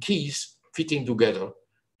locks and keys fitting together.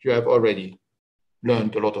 You have already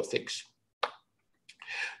learned a lot of things.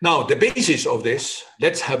 Now, the basis of this,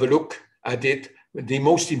 let's have a look at it, the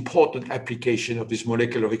most important application of this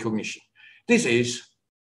molecular recognition. This is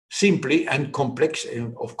simply and complex,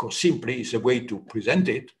 and of course, simply is a way to present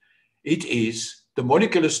it. It is the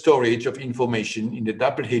molecular storage of information in the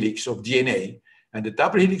double helix of DNA. And the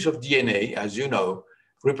double helix of DNA, as you know,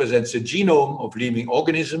 represents the genome of living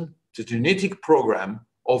organism, the genetic program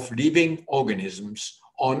of living organisms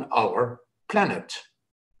on our planet.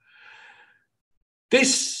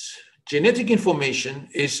 This genetic information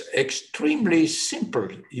is extremely simple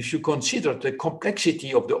if you consider the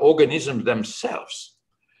complexity of the organisms themselves.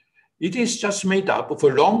 It is just made up of a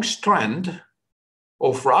long strand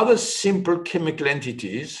of rather simple chemical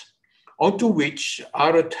entities onto which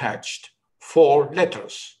are attached 4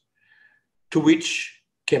 letters, to which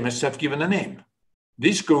chemists have given a name.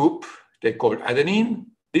 This group they call adenine,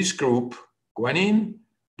 this group guanine,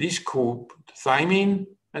 this group thymine,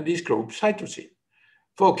 and this group cytosine.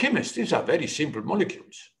 For chemists, these are very simple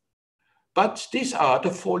molecules. But these are the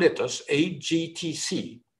 4 letters A, G, T,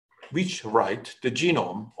 C, which write the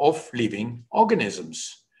genome of living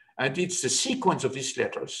organisms. And it's the sequence of these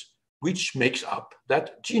letters which makes up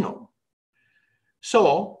that genome.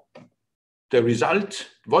 So the result,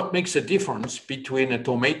 what makes a difference between a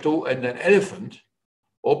tomato and an elephant,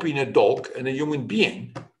 or between a dog and a human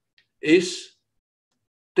being, is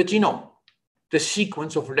the genome. the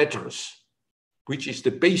sequence of letters, which is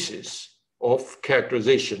the basis of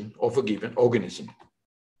characterization of a given organism.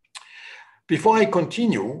 Before I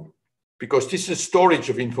continue, because this is storage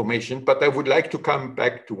of information, but I would like to come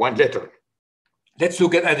back to one letter. Let's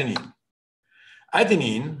look at adenine.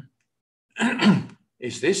 Adenine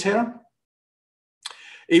is this here.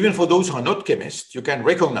 Even for those who are not chemists, you can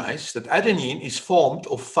recognize that adenine is formed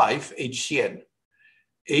of 5 HCN.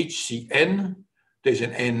 HCN, there's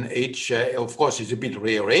an NH, of course, it's a bit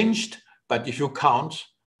rearranged, but if you count,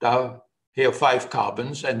 there are here 5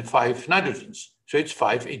 carbons and 5 nitrogens. So it's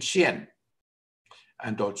 5 HCN.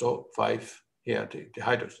 And also 5 here, the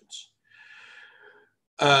hydrogens.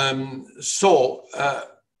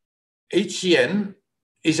 HCN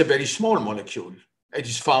is a very small molecule. It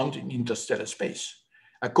is found in interstellar space.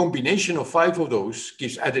 A combination of 5 of those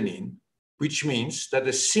gives adenine, which means that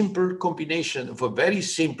a simple combination of a very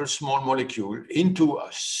simple small molecule into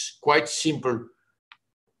a quite simple,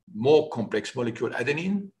 more complex molecule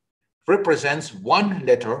adenine represents 1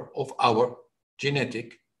 letter of our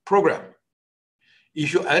genetic program.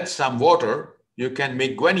 If you add some water, you can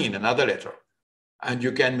make guanine another letter, and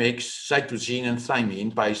you can make cytosine and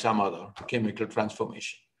thymine by some other chemical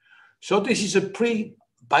transformation. So this is a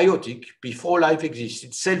prebiotic, before life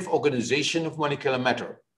existed, self-organization of molecular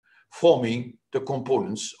matter, forming the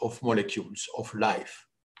components of molecules of life.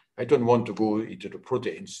 I don't want to go into the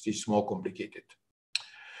proteins, this is more complicated.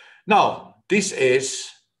 Now, this is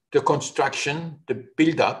the construction, the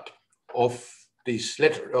buildup of this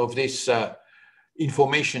letter, of this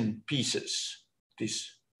information pieces, these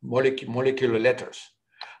molecular letters.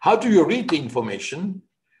 How do you read the information?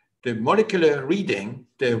 The molecular reading,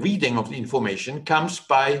 the reading of the information comes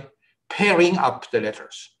by pairing up the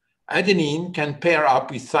letters. Adenine can pair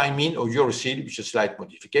up with thymine or uracil, which is a slight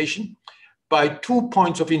modification, by 2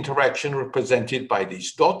 points of interaction represented by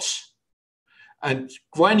these dots. And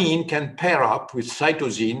guanine can pair up with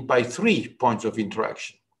cytosine by 3 points of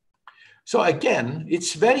interaction. So again,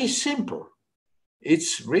 it's very simple.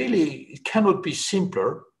 It's really, it cannot be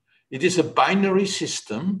simpler. It is a binary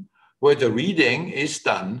system where the reading is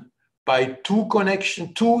done by 2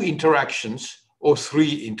 interactions or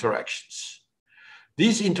 3 interactions.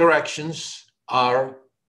 These interactions are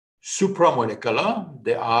supramolecular.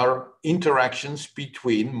 They are interactions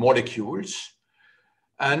between molecules,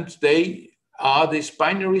 and they are this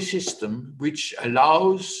binary system which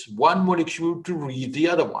allows one molecule to read the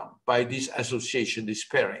other one by this association, this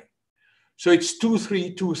pairing. So it's 2,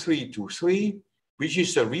 3, 2, 3, 2, 3, which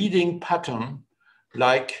is a reading pattern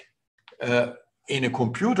like in a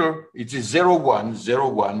computer, it is 0, 1, 0,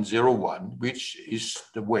 1, 0, 1, which is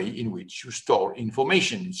the way in which you store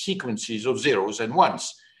information in sequences of zeros and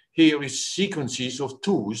ones. Here is sequences of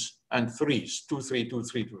 2s and 3s, 2, 3, 2,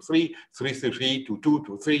 3, 2, 3, 3, 3, 3, 2, 2,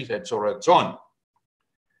 2, 3, and so on and so on.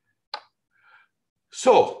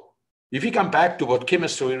 So if we come back to what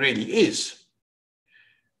chemistry really is,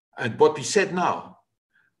 and what we said now,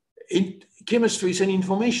 chemistry is an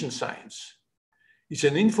information science. It's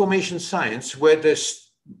an information science where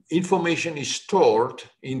this information is stored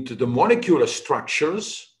into the molecular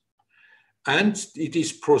structures, and it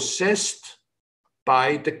is processed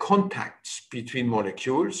by the contacts between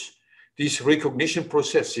molecules, these recognition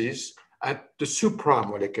processes at the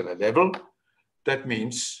supramolecular level. That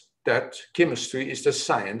means that chemistry is the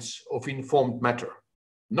science of informed matter.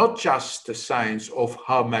 Not just the science of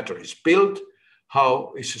how matter is built,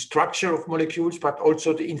 how is the structure of molecules, but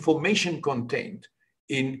also the information contained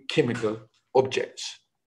in chemical objects.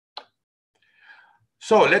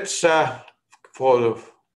 So let's,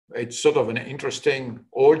 it's sort of an interesting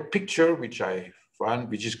old picture, which I found,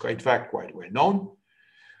 which is in fact quite well known.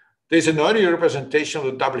 There's an earlier representation of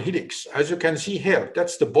the double helix. As you can see here,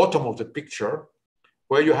 that's the bottom of the picture,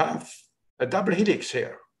 where you have a double helix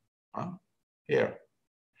here, here.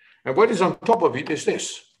 And what is on top of it is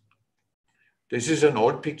this. This is an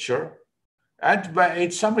old picture. And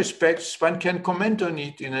in some respects, one can comment on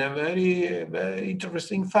it in a very, very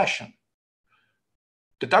interesting fashion.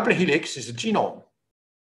 The double helix is the genome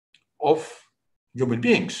of human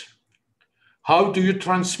beings. How do you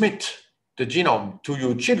transmit the genome to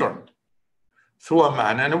your children? Through a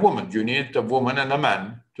man and a woman. You need a woman and a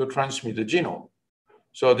man to transmit the genome.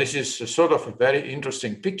 So this is a sort of a very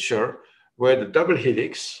interesting picture where the double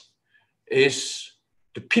helix is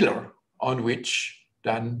the pillar on which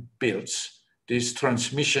then builds this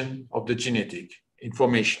transmission of the genetic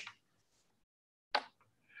information.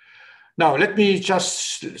 Now, let me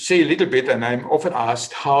just say a little bit, and I'm often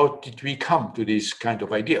asked, how did we come to these kind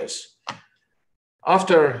of ideas?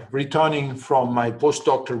 After returning from my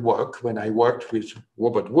postdoctoral work, when I worked with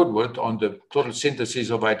Robert Woodward on the total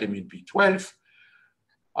synthesis of vitamin B12,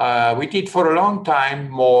 We did for a long time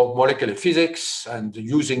more molecular physics and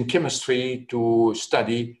using chemistry to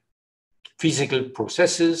study physical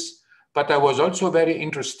processes. But I was also very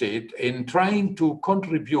interested in trying to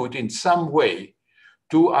contribute in some way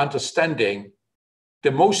to understanding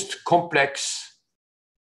the most complex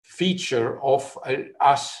feature of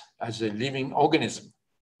us as a living organism,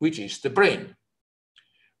 which is the brain.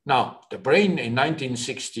 Now, the brain in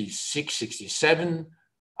 1966, 67,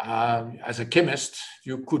 as a chemist,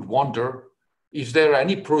 you could wonder if there are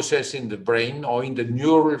any process in the brain or in the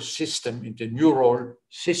neural system,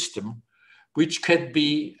 which can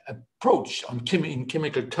be approached in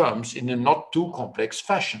chemical terms in a not too complex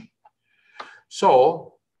fashion.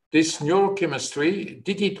 So this neurochemistry,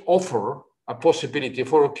 did it offer a possibility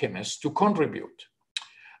for a chemist to contribute?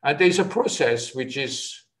 And there's a process which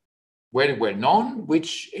is very well known,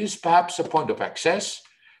 which is perhaps a point of access,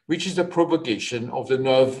 which is the propagation of the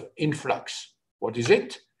nerve influx. What is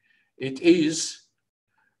it? It is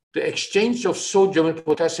the exchange of sodium and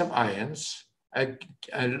potassium ions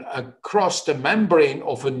across the membrane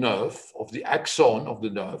of a nerve, of the axon of the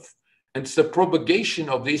nerve, and it's the propagation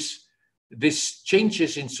of this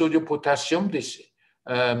changes in sodium potassium, this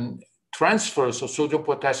transfers of sodium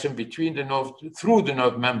potassium between the nerve through the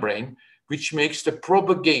nerve membrane, which makes the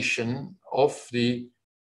propagation of the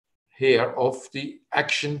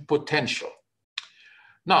action potential.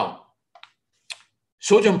 Now,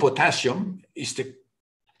 sodium potassium is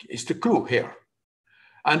the clue here.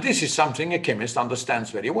 And this is something a chemist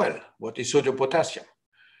understands very well. What is sodium potassium?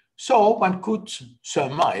 So one could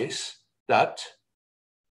surmise that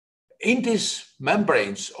in these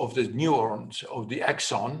membranes of the neurons of the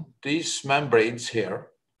axon, these membranes here,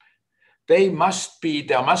 there must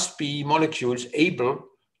be molecules able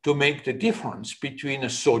to make the difference between a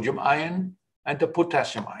sodium ion and a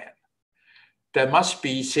potassium ion. There must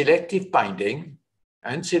be selective binding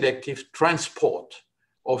and selective transport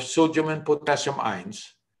of sodium and potassium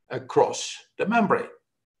ions across the membrane.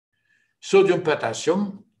 Sodium,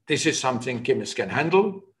 potassium, this is something chemists can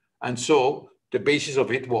handle. And so the basis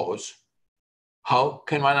of it was, how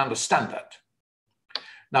can one understand that?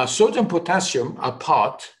 Now, sodium, potassium are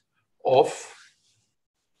part of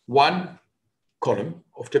one column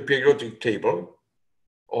of the periodic table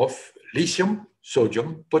of lithium,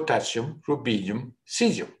 sodium, potassium, rubidium,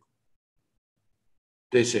 cesium.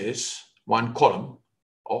 This is one column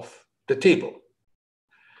of the table.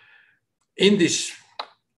 In this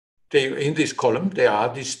column, there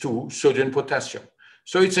are these two, sodium and potassium.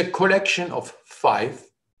 So it's a collection of 5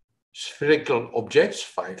 spherical objects,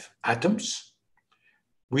 5 atoms,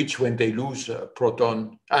 which when they lose a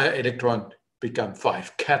electron become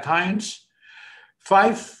 5 cations,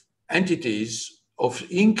 5 entities of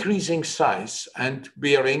increasing size and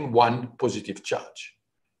bearing 1 positive charge.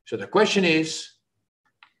 So the question is,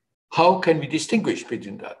 how can we distinguish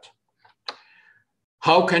between that?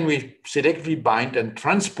 How can we selectively bind and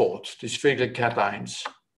transport these spherical cations?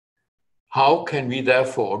 How can we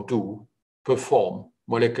therefore perform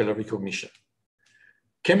molecular recognition?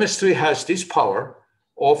 Chemistry has this power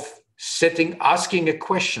of asking a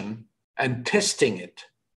question and testing it.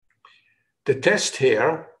 The test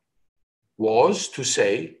here was to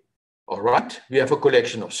say, all right, we have a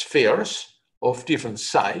collection of spheres of different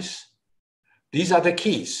size. These are the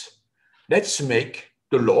keys. Let's make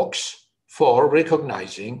the locks for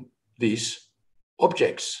recognizing these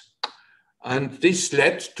objects. And this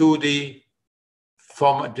led to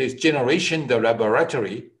from this generation, the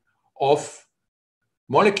laboratory of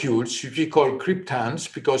molecules, which we call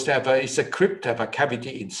cryptans, because it's a crypt, have a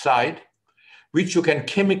cavity inside, which you can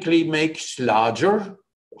chemically make larger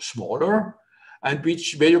or smaller, and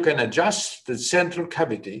where you can adjust the central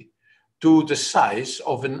cavity to the size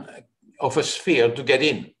of a sphere to get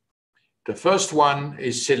in. The first one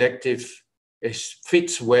is selective,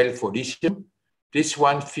 fits well for lithium. This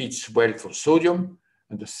one fits well for sodium.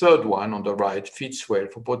 And the third one on the right fits well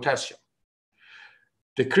for potassium.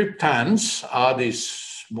 The cryptans are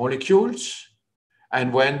these molecules.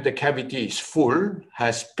 And when the cavity is full,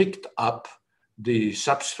 has picked up the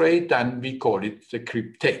substrate, and we call it the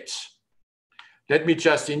cryptates. Let me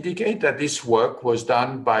just indicate that this work was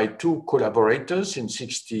done by 2 collaborators in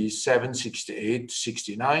 67, 68,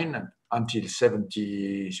 69, and until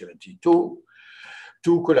 70, 72.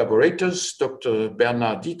 2 collaborators, Dr.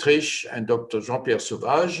 Bernard Dietrich and Dr. Jean-Pierre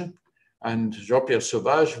Sauvage. And Jean-Pierre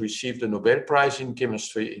Sauvage received the Nobel Prize in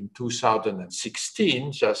Chemistry in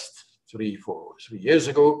 2016, just 3 years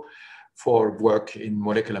ago, for work in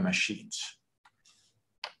molecular machines.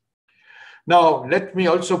 Now, let me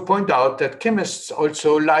also point out that chemists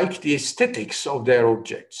also like the aesthetics of their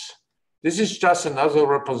objects. This is just another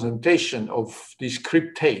representation of this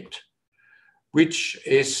cryptate, which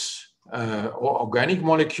is an organic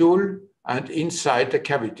molecule, and inside the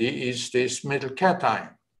cavity is this metal cation.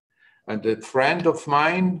 And a friend of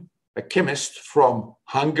mine, a chemist from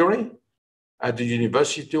Hungary, at the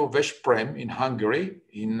University of Veszprém in Hungary,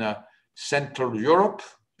 in Central Europe,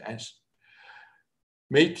 has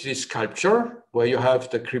made this sculpture where you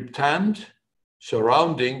have the cryptand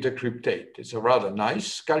surrounding the cryptate. It's a rather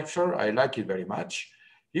nice sculpture. I like it very much.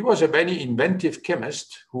 He was a very inventive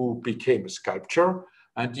chemist who became a sculptor,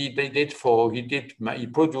 and he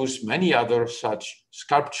produced many other such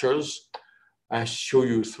sculptures. I show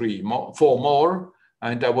you four more,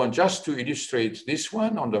 and I want just to illustrate this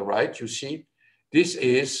one on the right. You see, this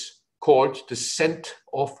is called the scent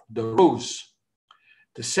of the rose.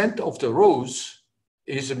 The scent of the rose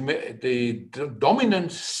is the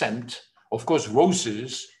dominant scent. Of course,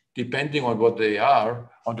 roses, depending on what they are,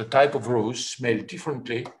 on the type of rose, smell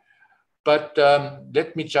differently. But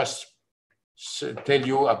let me just tell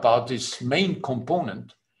you about this main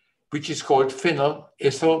component, which is called phenyl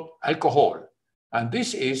ethyl alcohol. And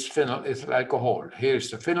this is phenyl ethyl alcohol. Here is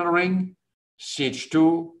the phenyl ring,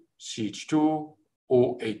 CH2, CH2,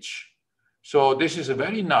 OH. So this is a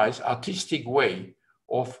very nice artistic way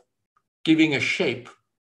of giving a shape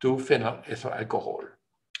to phenyl ethyl alcohol.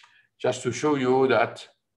 Just to show you that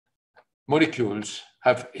molecules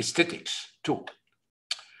have aesthetics too.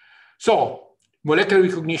 So molecular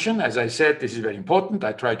recognition, as I said, this is very important.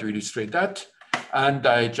 I try to illustrate that. And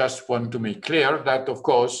I just want to make clear that, of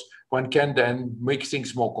course, one can then make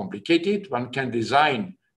things more complicated. One can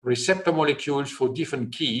design receptor molecules for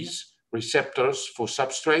different keys, receptors for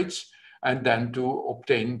substrates, and then to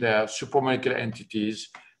obtain their supramolecular entities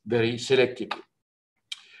very selectively.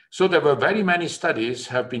 So there were very many studies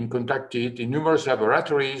have been conducted in numerous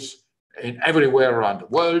laboratories everywhere around the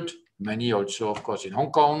world, many also, of course, in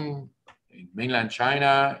Hong Kong, in mainland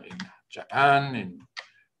China, in Japan, in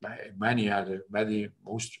many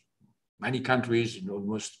countries, in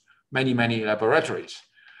almost many laboratories.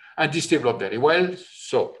 And this developed very well.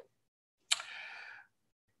 So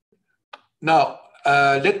now,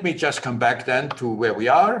 let me just come back then to where we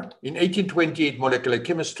are. In 1828, molecular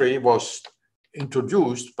chemistry was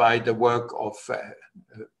introduced by the work of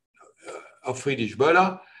Friedrich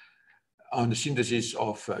Wöhler on the synthesis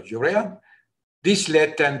of urea. This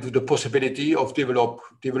led then to the possibility of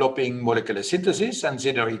developing molecular synthesis and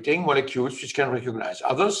generating molecules which can recognize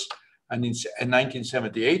others. And in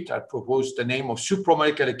 1978, I proposed the name of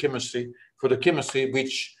supramolecular chemistry for the chemistry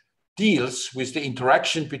which deals with the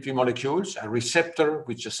interaction between molecules, a receptor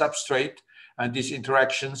with a substrate, and these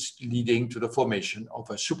interactions leading to the formation of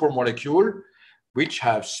a supramolecule, which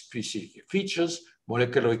have specific features: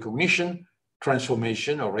 molecular recognition,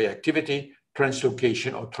 transformation or reactivity,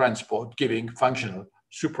 translocation or transport, giving functional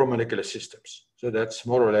supramolecular systems. So that's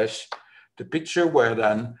more or less the picture, where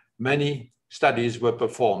then many studies were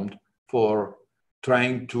performed for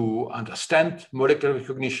trying to understand molecular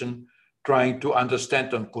recognition, trying to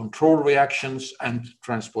understand and control reactions and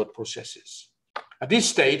transport processes. At this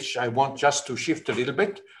stage, I want just to shift a little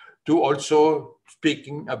bit to also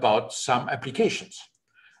speaking about some applications.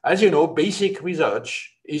 As you know, basic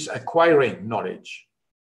research is acquiring knowledge.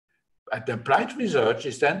 And applied research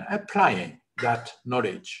is then applying that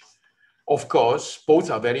knowledge. Of course,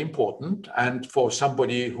 both are very important. And for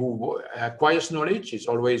somebody who acquires knowledge, it's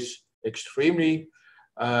always extremely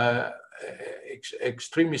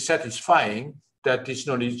satisfying that this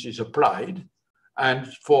knowledge is applied. And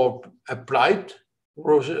for applied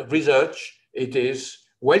research, it is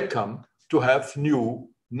welcome to have new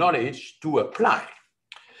knowledge to apply.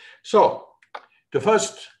 So the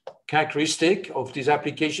first characteristic of this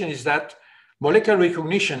application is that molecular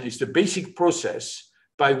recognition is the basic process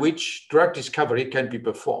by which drug discovery can be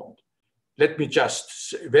performed. Let me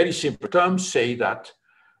just, very simple terms, say that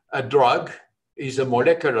a drug is a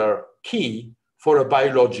molecular key for a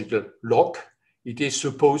biological lock. It is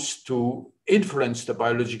supposed to influence the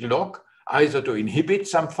biological lock, either to inhibit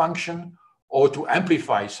some function or to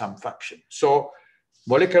amplify some function. So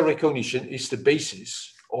molecular recognition is the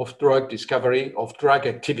basis of drug discovery, of drug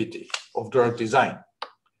activity, of drug design.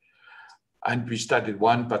 And we studied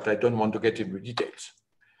one, but I don't want to get into details.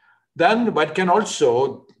 Then one can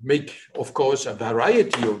also make, of course, a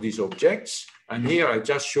variety of these objects. And here I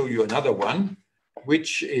just show you another one,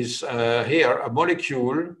 which is here a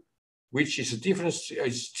molecule, which is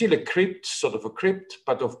is still a crypt, sort of a crypt,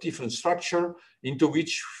 but of different structure, into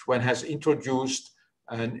which one has introduced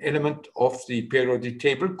an element of the periodic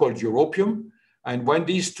table called europium. And when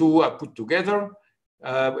these two are put together,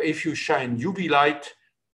 if you shine UV light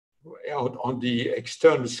out on the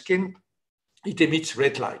external skin, it emits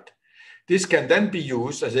red light. This can then be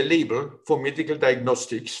used as a label for medical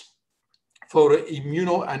diagnostics for an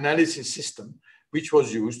immunoanalysis system, which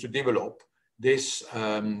was used to develop this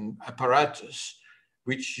apparatus,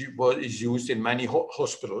 which is used in many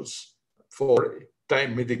hospitals for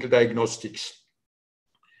medical diagnostics.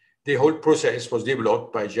 The whole process was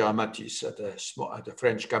developed by Gérard Matisse at a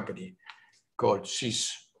French company called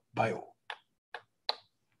Sys Bio.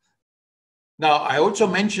 Now, I also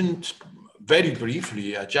mentioned very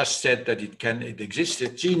briefly, I just said that it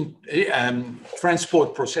existed,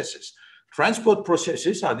 transport processes. Transport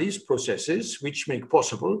processes are these processes which make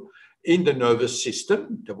possible in the nervous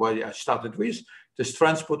system, the way I started with, this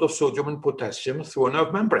transport of sodium and potassium through a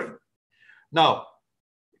nerve membrane. Now,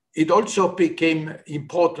 it also became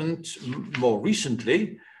important more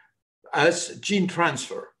recently as gene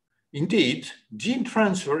transfer. Indeed, gene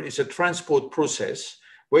transfer is a transport process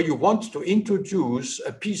where you want to introduce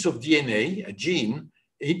a piece of DNA, a gene,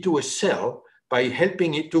 into a cell by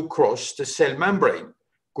helping it to cross the cell membrane,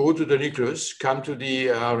 go to the nucleus, come to the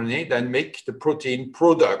RNA, then make the protein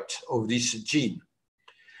product of this gene.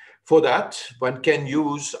 For that, one can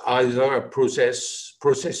use either a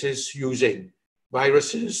processes using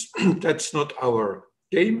viruses, that's not our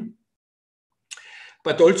game,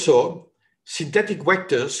 but also synthetic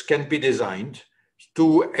vectors can be designed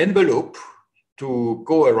to envelope, to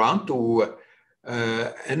go around, to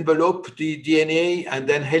envelope the DNA and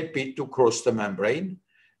then help it to cross the membrane.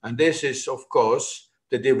 And this is, of course,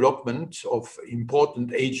 the development of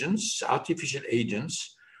important agents, artificial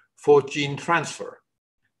agents for gene transfer.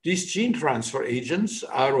 These gene transfer agents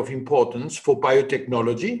are of importance for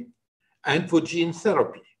biotechnology and for gene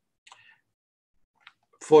therapy.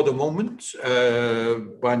 For the moment,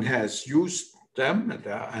 one has used them,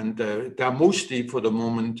 and they are mostly, for the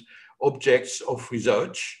moment, objects of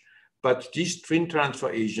research, but these gene transfer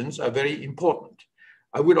agents are very important.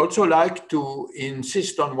 I would also like to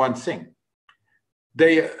insist on one thing.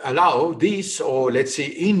 They allow this, or let's say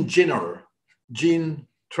in general, gene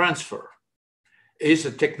transfer is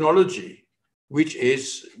a technology which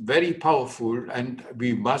is very powerful and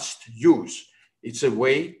we must use. It's a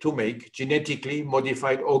way to make genetically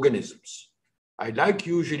modified organisms. I like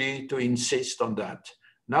usually to insist on that.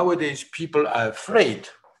 Nowadays, people are afraid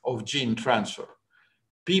of gene transfer.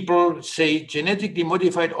 People say genetically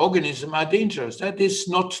modified organisms are dangerous. That is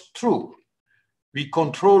not true. We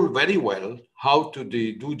control very well how to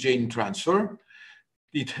do gene transfer.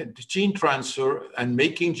 The gene transfer and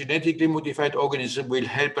making genetically modified organisms will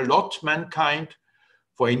help a lot mankind,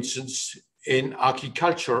 for instance, in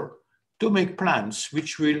agriculture, to make plants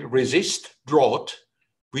which will resist drought,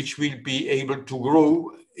 which will be able to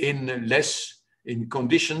grow in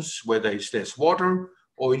conditions where there is less water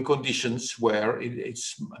or in conditions where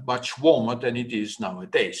it's much warmer than it is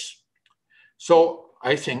nowadays. So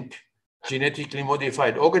I think genetically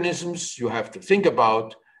modified organisms you have to think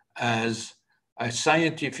about as a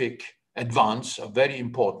scientific advance, a very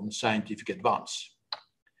important scientific advance.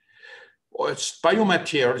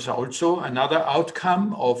 Biomaterials are also another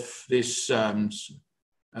outcome of this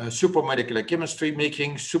supramolecular chemistry,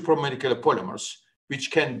 making supramolecular polymers, which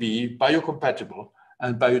can be biocompatible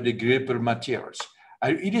and biodegradable materials.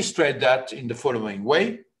 I illustrate that in the following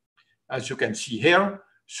way. As you can see here,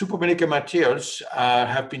 supramolecular materials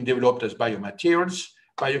have been developed as biomaterials,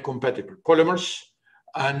 biocompatible polymers,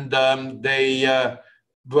 and they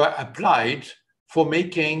were applied for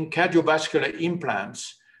making cardiovascular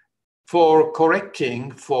implants, for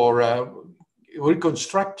correcting, for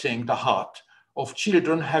reconstructing the heart of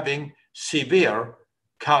children having severe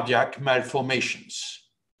cardiac malformations.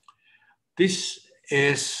 This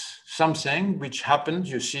is something which happened,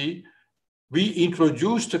 you see. We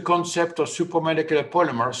introduced the concept of supramolecular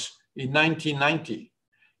polymers in 1990.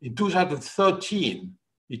 In 2013,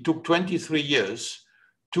 it took 23 years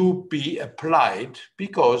to be applied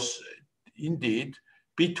because, indeed,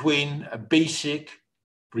 between a basic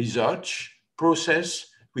research process,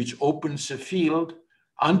 which opens a field,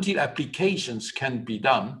 until applications can be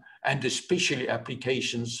done, and especially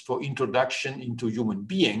applications for introduction into human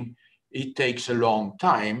being, it takes a long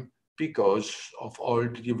time because of all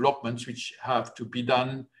the developments which have to be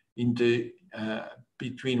done in the,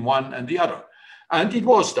 between one and the other. And it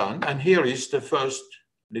was done, and here is the first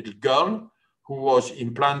little girl who was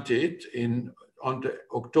implanted on the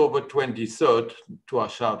October 23rd,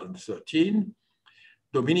 2013,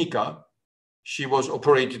 Dominica. She was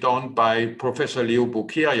operated on by Professor Leo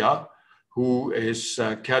Bokeria, who is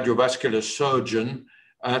a cardiovascular surgeon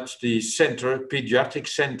at the Pediatric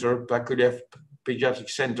Center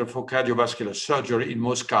for Cardiovascular Surgery in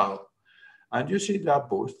Moscow. And you see they are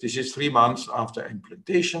both, this is 3 months after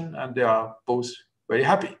implantation, and they are both very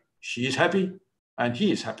happy. She is happy and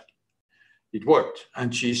he is happy. It worked,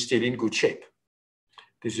 and she is still in good shape.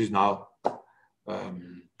 This is now,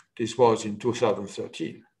 this was in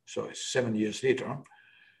 2013, so it's 7 years later.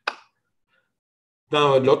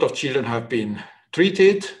 Now a lot of children have been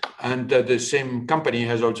treated, and the same company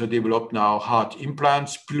has also developed now heart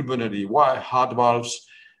implants, pulmonary heart valves,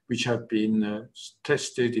 which have been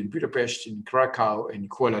tested in Budapest, in Krakow, and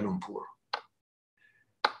Kuala Lumpur.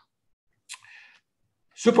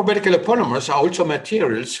 Supramolecular polymers are also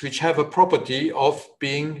materials which have a property of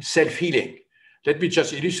being self-healing. Let me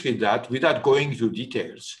just illustrate that without going into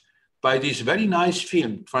details. By this very nice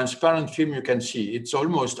film, transparent film you can see, it's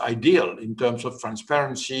almost ideal in terms of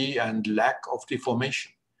transparency and lack of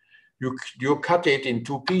deformation. You cut it in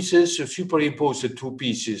 2 pieces, you superimpose the 2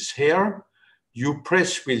 pieces here, you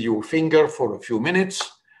press with your finger for a few minutes,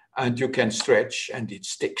 and you can stretch and it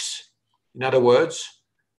sticks. In other words,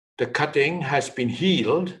 the cutting has been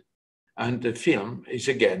healed, and the film is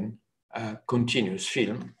again a continuous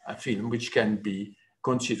film, a film which can be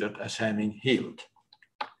considered as having healed.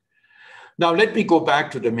 Now, let me go back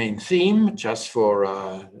to the main theme just for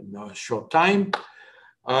a short time.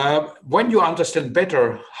 When you understand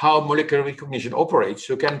better how molecular recognition operates,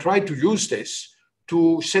 you can try to use this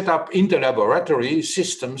to set up in the laboratory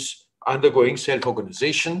systems undergoing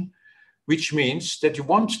self-organization, which means that you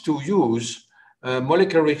want to use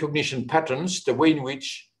molecular recognition patterns, the way in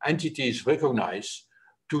which entities recognize,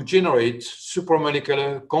 to generate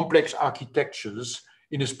supramolecular complex architectures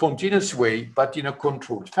in a spontaneous way, but in a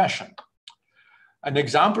controlled fashion. An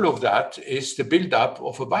example of that is the buildup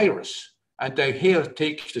of a virus. And I here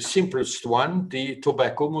take the simplest one, the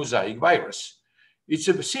tobacco mosaic virus. It's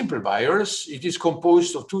a simple virus. It is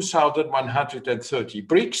composed of 2,130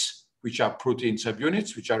 bricks, which are protein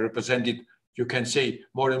subunits, which are represented, you can say,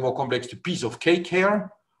 more and more complex, the piece of cake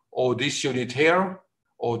here, or this unit here,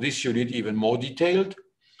 or this unit even more detailed.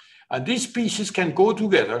 And these pieces can go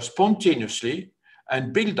together spontaneously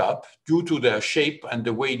and build up due to their shape and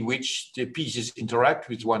the way in which the pieces interact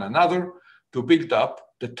with one another to build up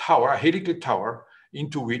the tower, helical tower,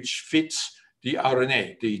 into which fits the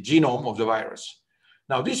RNA, the genome of the virus.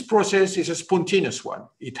 Now, this process is a spontaneous one.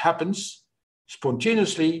 It happens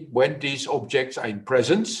spontaneously when these objects are in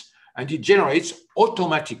presence, and it generates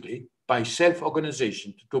automatically by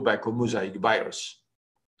self-organization the tobacco mosaic virus.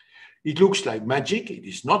 It looks like magic. It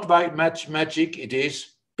is not magic. It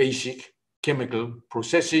is basic chemical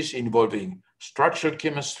processes involving structural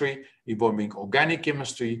chemistry, involving organic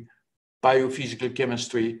chemistry, biophysical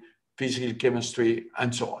chemistry, physical chemistry,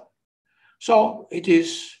 and so on. So it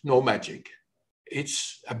is no magic.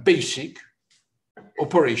 It's a basic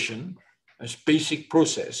operation, a basic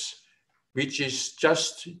process, which is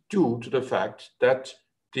just due to the fact that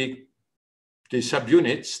the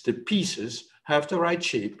subunits, the pieces, have the right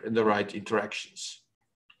shape and the right interactions.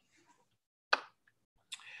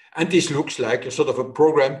 And this looks like a sort of a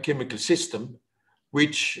programmed chemical system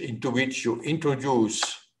into which you introduce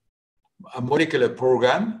a molecular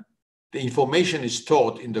program. The information is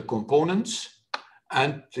stored in the components,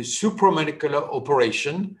 and the supramolecular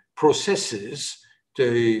operation processes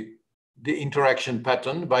the interaction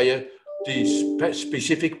pattern via the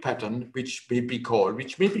specific pattern, which may be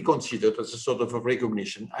considered as a sort of a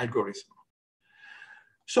recognition algorithm.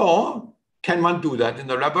 So can one do that in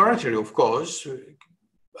the laboratory? Of course.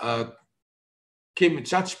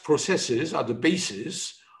 Such processes are the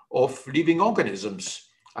basis of living organisms.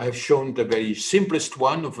 I have shown the very simplest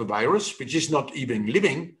one of a virus, which is not even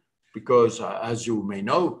living, because as you may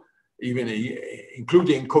know, even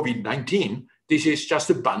including COVID-19, this is just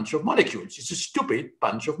a bunch of molecules. It's a stupid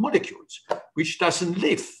bunch of molecules, which doesn't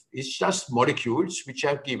live. It's just molecules which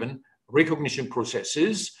have given recognition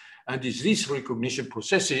processes, and it's these recognition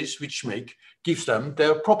processes which gives them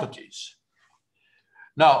their properties.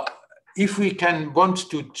 Now, if we want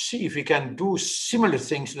to see if we can do similar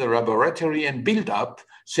things in the laboratory and build up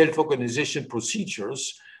self-organization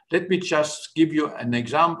procedures, let me just give you an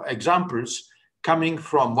examples coming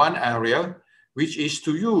from one area, which is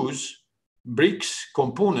to use bricks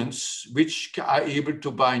components which are able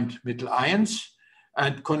to bind metal ions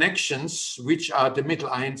and connections which are the metal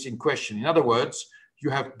ions in question. In other words, you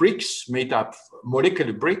have bricks made up,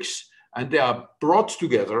 molecular bricks, and they are brought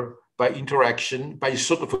together by interaction, by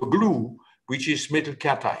sort of a glue, which is metal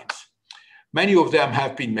cations. Many of them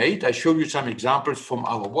have been made. I showed you some examples from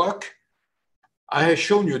our work. I have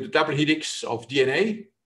shown you the double helix of DNA.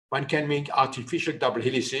 One can make artificial double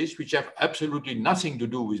helices, which have absolutely nothing to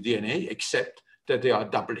do with DNA, except that they are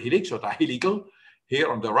double helix or they're helical.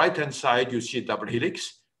 Here on the right-hand side, you see a double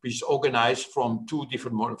helix. which is organized from two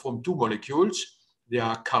molecules. They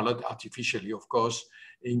are colored artificially, of course,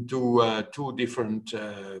 into two different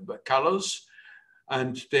colors.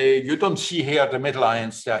 And you don't see here the metal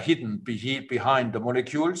ions, they are hidden behind the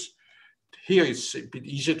molecules. Here it's a bit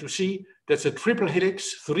easier to see. That's a triple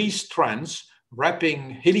helix, 3 strands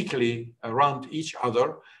wrapping helically around each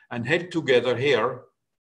other and held together here,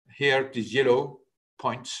 these yellow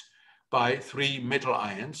points, by 3 metal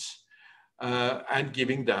ions and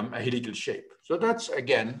giving them a helical shape. So that's,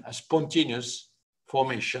 again, a spontaneous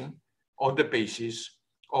formation on the basis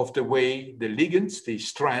of the way the ligands, the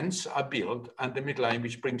strands, are built and the metal ion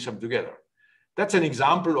which brings them together. That's an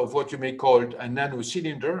example of what you may call a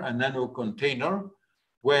nanocylinder, a nanocontainer,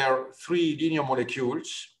 where 3 linear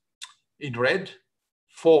molecules in red,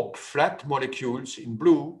 4 flat molecules in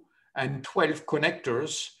blue, and 12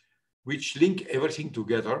 connectors which link everything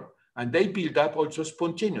together, and they build up also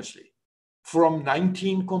spontaneously from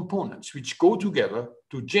 19 components which go together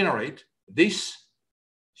to generate this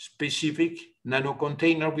specific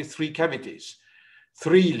nanocontainer with 3 cavities.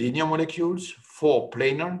 3 linear molecules, 4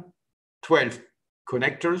 planar, 12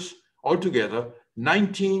 connectors, altogether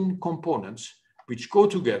 19 components which go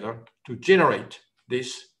together to generate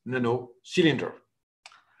this nanocylinder.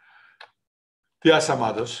 There are some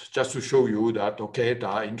others, just to show you that, okay, there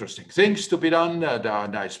are interesting things to be done. There are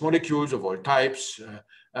nice molecules of all types.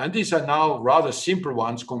 And these are now rather simple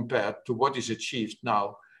ones compared to what is achieved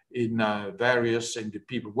now in the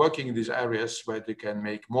people working in these areas, where they can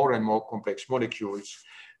make more and more complex molecules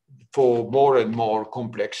for more and more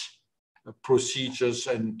complex procedures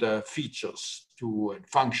and features and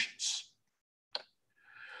functions.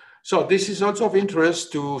 So this is also of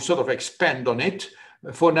interest to sort of expand on it.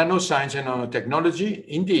 For nanoscience and nanotechnology,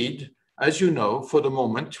 indeed, as you know, for the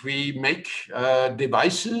moment, we make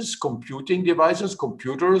devices, computing devices,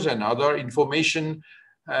 computers and other information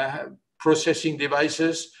processing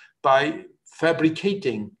devices by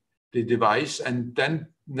fabricating the device and then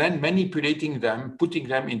manipulating them, putting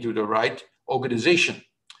them into the right organization.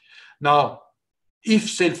 Now, if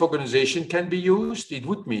self-organization can be used, it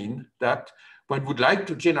would mean that one would like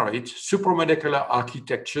to generate supramolecular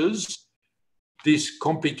architectures, these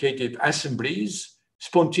complicated assemblies,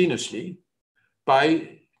 spontaneously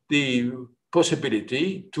by the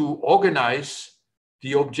possibility to organize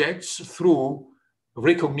the objects through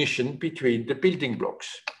recognition between the building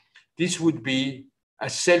blocks. This would be a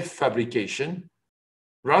self-fabrication.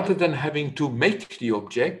 Rather than having to make the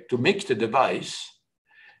object, to make the device,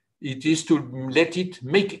 it is to let it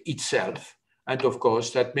make itself. And of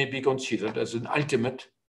course, that may be considered as an ultimate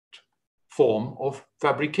form of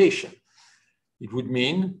fabrication. It would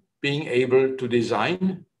mean being able to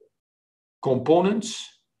design components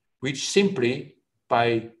which simply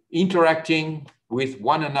by interacting with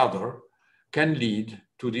one another can lead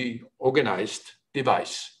to the organized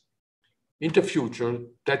device. In the future,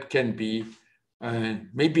 that can be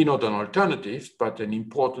maybe not an alternative, but an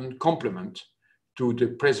important complement to the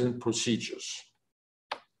present procedures.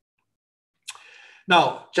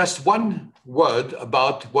 Now, just one word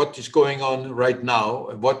about what is going on right now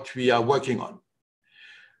and what we are working on.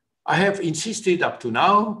 I have insisted up to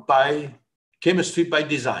now by chemistry by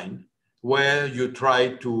design, where you try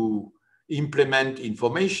to implement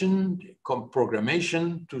information,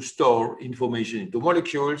 programmation to store information into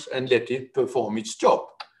molecules and let it perform its job.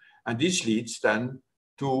 And this leads then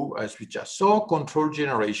to, as we just saw, controlled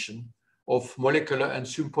generation of molecular and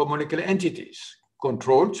supramolecular entities,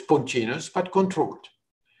 controlled, spontaneous, but controlled.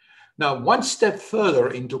 Now, one step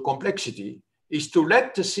further into complexity is to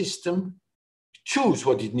let the system choose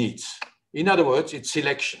what it needs. In other words, it's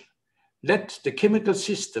selection. Let the chemical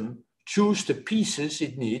system choose the pieces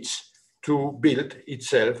it needs to build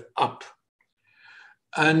itself up.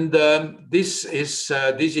 And this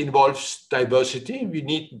involves diversity. We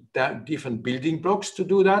need different building blocks to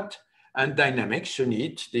do that, and dynamics. You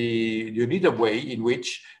need a way in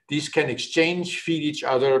which these can exchange, feed each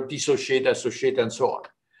other, dissociate, associate, and so on.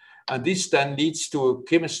 And this then leads to a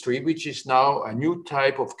chemistry, which is now a new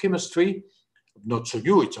type of chemistry. Not so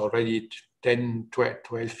new, it's already 10,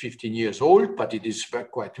 12, 15 years old, but it is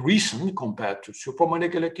quite recent compared to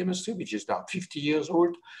supramolecular chemistry, which is now 50 years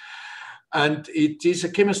old. And it is a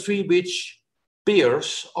chemistry which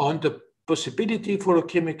bears on the possibility for a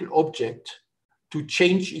chemical object to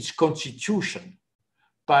change its constitution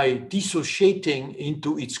by dissociating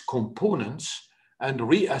into its components and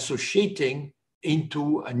reassociating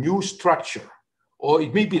into a new structure, or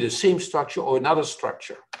it may be the same structure or another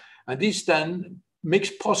structure. And this then makes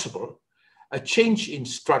possible a change in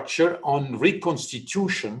structure on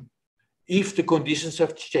reconstitution if the conditions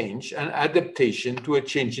have changed, an adaptation to a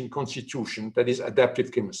change in constitution, that is adaptive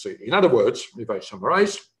chemistry. In other words, if I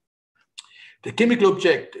summarize, the chemical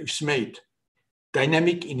object is made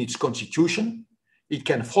dynamic in its constitution. It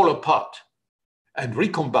can fall apart and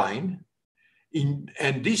recombine,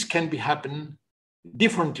 and this can happen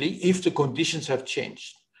differently if the conditions have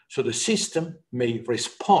changed. So the system may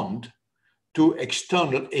respond to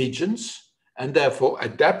external agents and therefore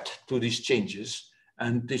adapt to these changes.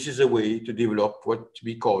 And this is a way to develop what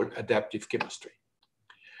we call adaptive chemistry.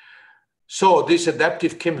 So this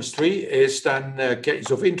adaptive chemistry is then is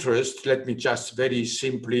of interest. Let me just very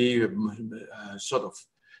simply sort of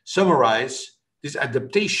summarize. This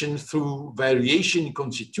adaptation through variation in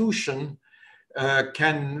constitution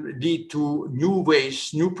can lead to new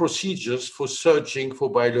ways, new procedures for searching for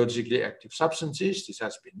biologically active substances. This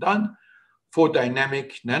has been done for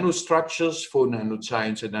dynamic nanostructures, for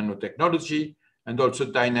nanoscience and nanotechnology, and also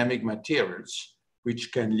dynamic materials,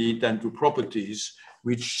 which can lead then to properties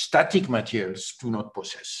which static materials do not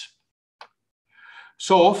possess.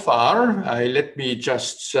 So far, let me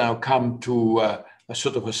just come to a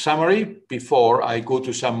sort of a summary before I go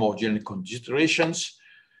to some more general considerations.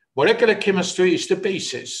 Molecular chemistry is the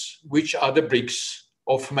basis, which are the bricks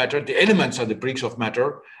of matter. The elements are the bricks of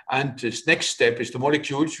matter. And this next step is the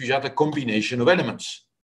molecules, which are the combination of elements.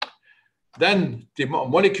 Then the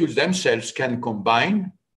molecules themselves can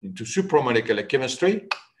combine into supramolecular chemistry.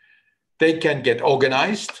 They can get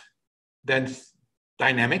organized, then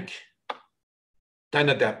dynamic, then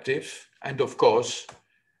adaptive, and of course,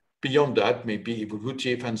 beyond that, maybe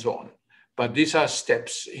evolutive and so on. But these are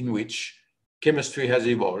steps in which chemistry has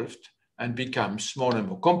evolved and becomes more and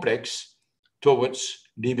more complex towards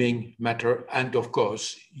living matter and, of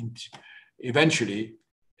course, eventually,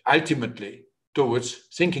 ultimately, towards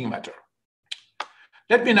thinking matter.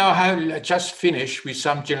 Let me now just finish with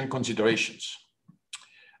some general considerations.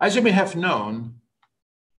 As you may have known,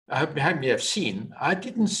 may have seen, I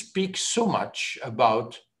didn't speak so much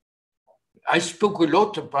about, I spoke a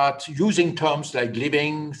lot about using terms like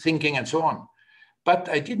living, thinking, and so on, but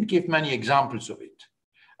I didn't give many examples of it.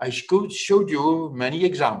 I showed you many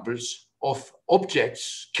examples of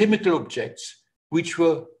objects, chemical objects, which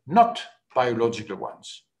were not biological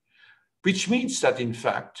ones, which means that, in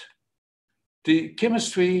fact, the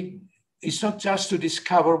chemistry is not just to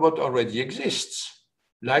discover what already exists,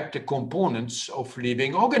 like the components of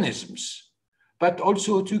living organisms, but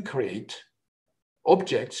also to create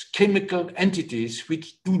objects, chemical entities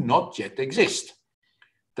which do not yet exist.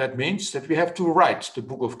 That means that we have to write the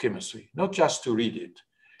book of chemistry, not just to read it.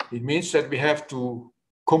 It means that we have to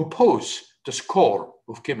compose the score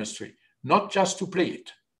of chemistry, not just to play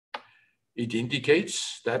it. It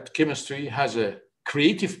indicates that chemistry has a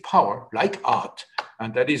creative power like art,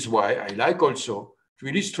 and that is why I like also to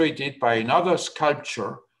illustrate it by another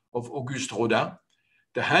sculpture of Auguste Rodin.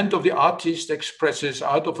 The hand of the artist expresses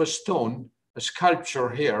out of a stone a sculpture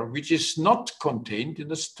here which is not contained in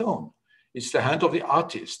the stone. It's the hand of the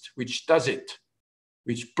artist which does it,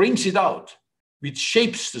 which brings it out, which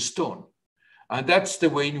shapes the stone. And that's the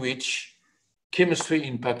way in which chemistry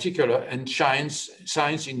in particular and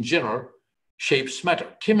science in general shapes matter.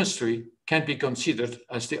 Chemistry can be considered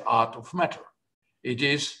as the art of matter. It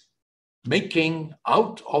is making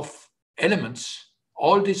out of elements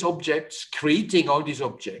all these objects, creating all these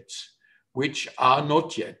objects which are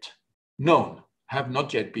not yet known, have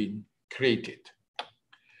not yet been created.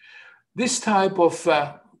 This type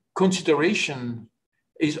of consideration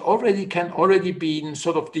can already be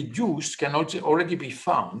sort of deduced, can also already be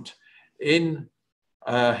found in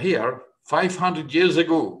here 500 years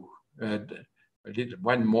ago.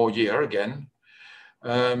 One more year again.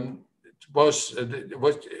 Last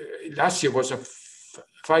year was a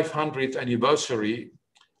 500th anniversary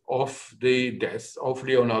of the death of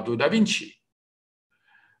Leonardo da Vinci.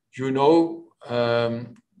 You know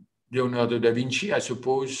Leonardo da Vinci, I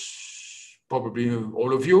suppose probably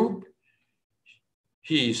all of you.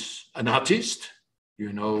 He is an artist,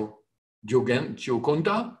 you know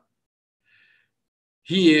Gioconda.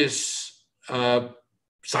 He is a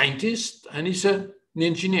scientist and he's an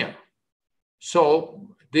engineer.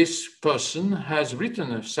 So this person has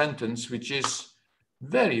written a sentence which is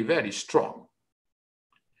very, very strong.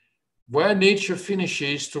 Where nature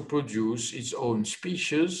finishes to produce its own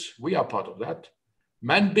species, we are part of that.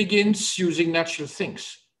 Man begins using natural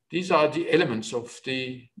things. These are the elements of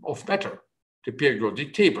matter, the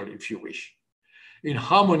periodic table, if you wish, in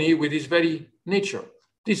harmony with its very nature.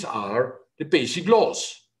 These are the basic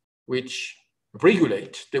laws which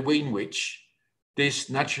regulate the way in which these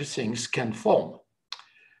natural things can form.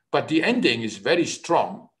 But the ending is very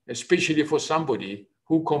strong, especially for somebody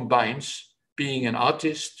who combines being an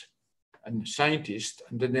artist, and scientist,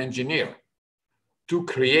 and an engineer to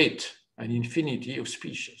create an infinity of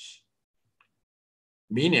species.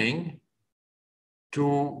 Meaning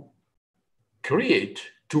to create,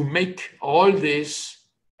 to make all these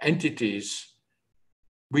entities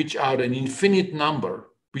which are an infinite number,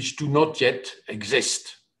 which do not yet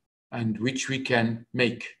exist and which we can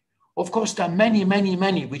make. Of course, there are many, many,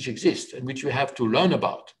 many which exist and which we have to learn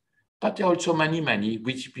about, but there are also many, many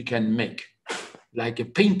which we can make. Like a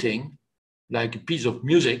painting, like a piece of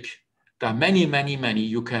music, there are many, many, many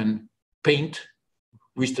you can paint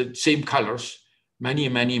with the same colors, many,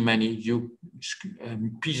 many, many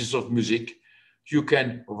pieces of music you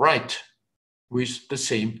can write with the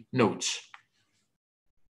same notes.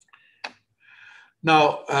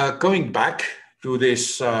 Now, going back to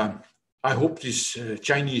this, I hope this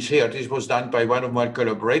Chinese hair, this was done by one of my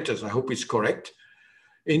collaborators, I hope it's correct.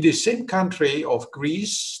 In the same country of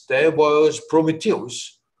Greece, there was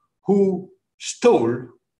Prometheus, who stole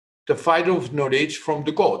the fire of knowledge from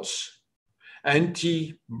the gods. And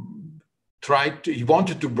he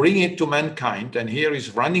wanted to bring it to mankind, and here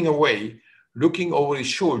he's running away, looking over his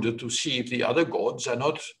shoulder to see if the other gods are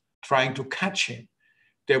not trying to catch him.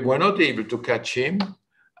 They were not able to catch him,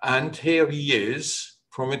 and here he is,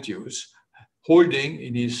 Prometheus, holding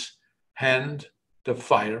in his hand the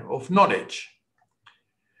fire of knowledge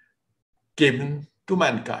given to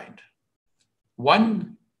mankind.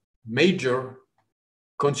 One major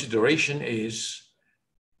consideration is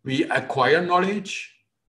we acquire knowledge,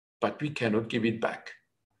 but we cannot give it back.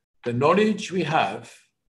 The knowledge we have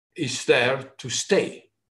is there to stay.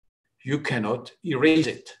 You cannot erase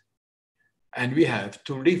it, and we have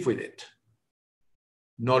to live with it.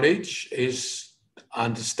 Knowledge is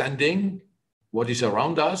understanding what is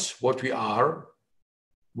around us, what we are,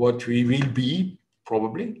 what we will be,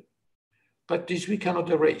 probably, but this we cannot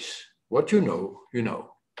erase. What you know, you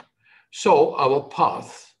know. So our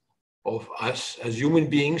path of us as human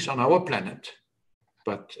beings on our planet,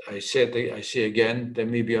 but I say again, there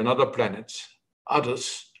may be on other planets,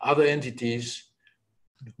 other entities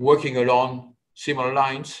working along similar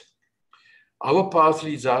lines. Our path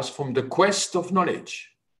leads us from the quest of knowledge,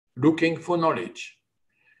 looking for knowledge,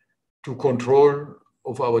 to control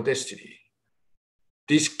of our destiny.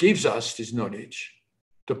 This gives us, this knowledge,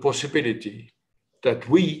 the possibility that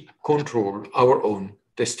we control our own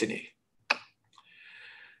destiny.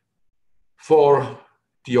 For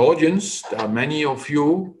the audience, there are many of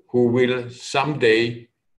you who will someday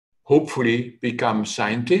hopefully become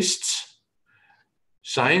scientists.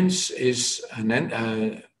 Science is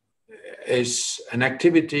an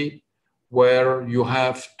activity where you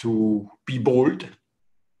have to be bold,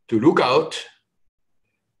 to look out,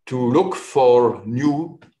 to look for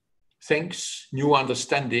new things, new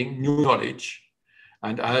understanding, new knowledge.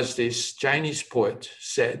 And as this Chinese poet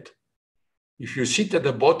said, if you sit at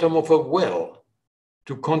the bottom of a well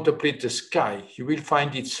to contemplate the sky, you will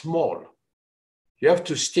find it small. You have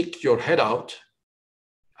to stick your head out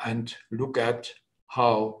and look at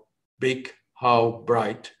how big, how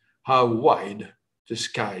bright, how wide the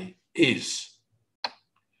sky is.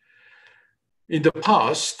 In the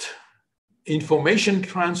past, information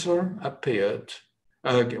transfer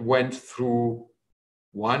went through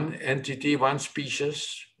one entity, one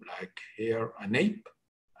species, like here an ape,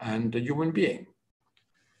 and a human being.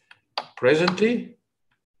 Presently,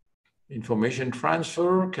 information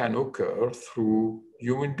transfer can occur through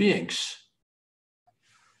human beings.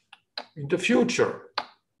 In the future,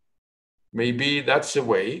 maybe that's a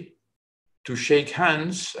way to shake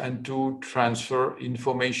hands and to transfer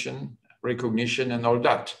information, recognition, and all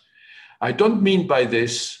that. I don't mean by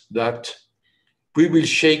this that we will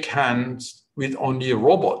shake hands with only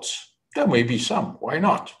robots. There may be some, why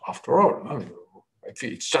not? After all, I mean, if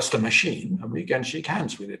it's just a machine, we can shake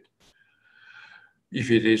hands with it,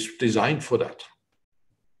 if it is designed for that.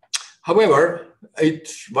 However,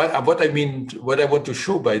 what I want to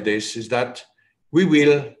show by this is that we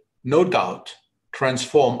will no doubt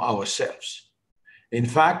transform ourselves. In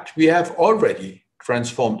fact, we have already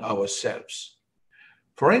transformed ourselves.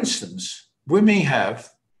 For instance, we may have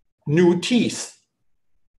new teeth,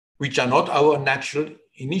 which are not our natural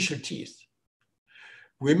initial teeth.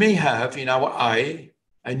 We may have in our eye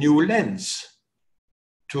a new lens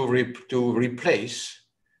to replace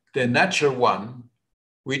the natural one,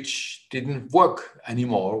 which didn't work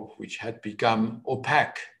anymore, which had become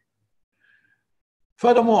opaque.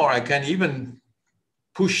 Furthermore, I can even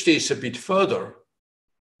push this a bit further.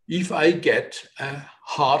 If I get a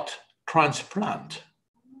heart transplant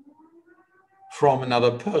from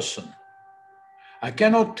another person, I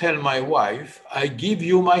cannot tell my wife, I give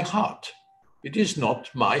you my heart. it is not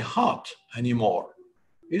my heart anymore.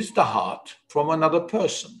 It is the heart from another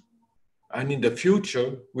person. And in the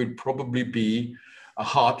future will probably be a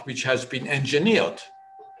heart which has been engineered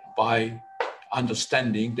by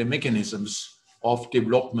understanding the mechanisms of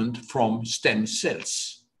development from stem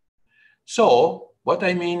cells. So what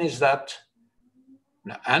I mean is that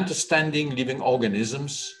understanding living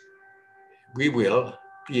organisms, we will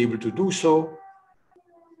be able to do so.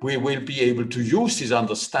 We will be able to use this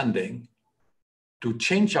understanding to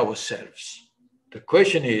change ourselves. The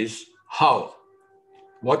question is how?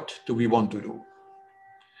 What do we want to do?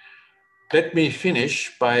 Let me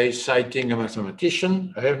finish by citing a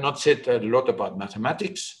mathematician. I have not said a lot about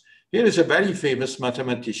mathematics. Here is a very famous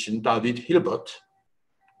mathematician, David Hilbert,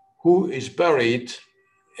 who is buried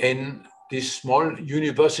in this small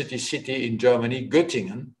university city in Germany,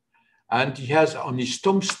 Göttingen. And he has on his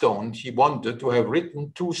tombstone, he wanted to have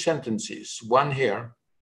written two sentences, one here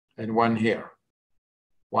and one here.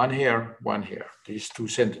 One here, one here, these two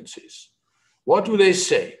sentences. What do they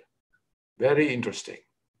say? Very interesting.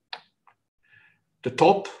 The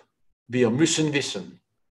top, wir müssen wissen,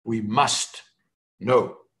 we must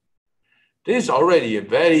know. This is already a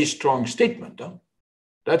very strong statement. Huh?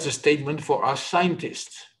 That's a statement for us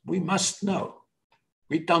scientists. We must know.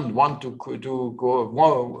 We don't want to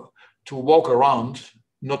walk around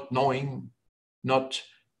not knowing, not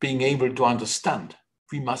being able to understand.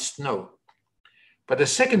 We must know. But the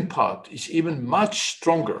second part is even much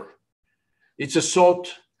stronger. It's a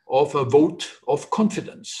sort of a vote of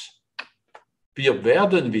confidence. Wir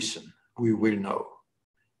werden wissen, we will know.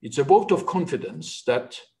 It's a vote of confidence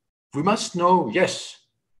that we must know, yes,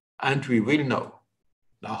 and we will know.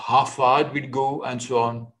 Now, how far it will go and so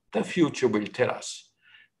on, the future will tell us.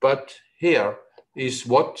 But here is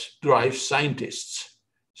what drives scientists.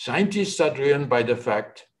 Scientists are driven by the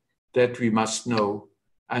fact that we must know,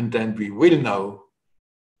 and then we will know,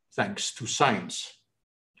 thanks to science.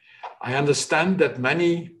 I understand that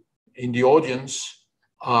many in the audience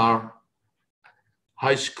are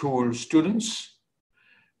high school students.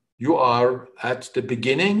 You are at the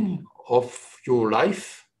beginning of your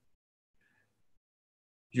life.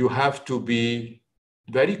 You have to be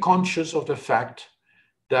very conscious of the fact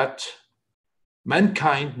that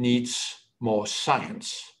mankind needs more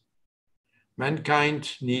science.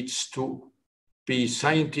 Mankind needs to be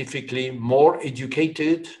scientifically more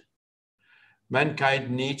educated. Mankind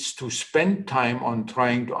needs to spend time on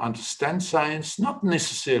trying to understand science, not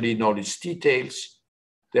necessarily in all its details.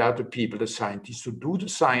 There are the people, the scientists who do the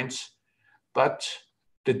science, but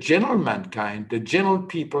the general mankind, the general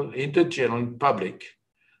people in the general public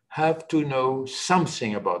have to know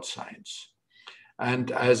something about science.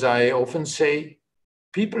 And as I often say,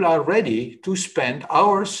 people are ready to spend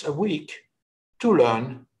hours a week to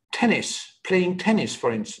learn tennis, playing tennis,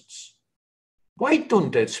 for instance. Why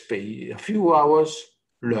don't they spend a few hours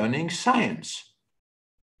learning science?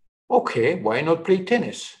 Okay, why not play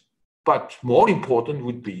tennis? But more important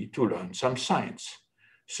would be to learn some science.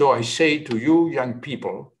 So I say to you, young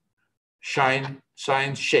people,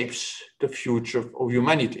 science shapes the future of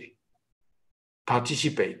humanity.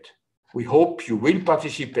 Participate. We hope you will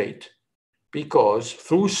participate because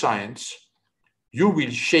through science, you will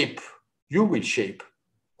shape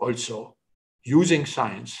also, using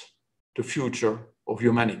science, the future of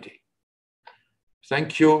humanity.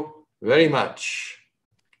 Thank you very much.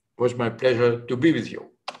 It was my pleasure to be with you.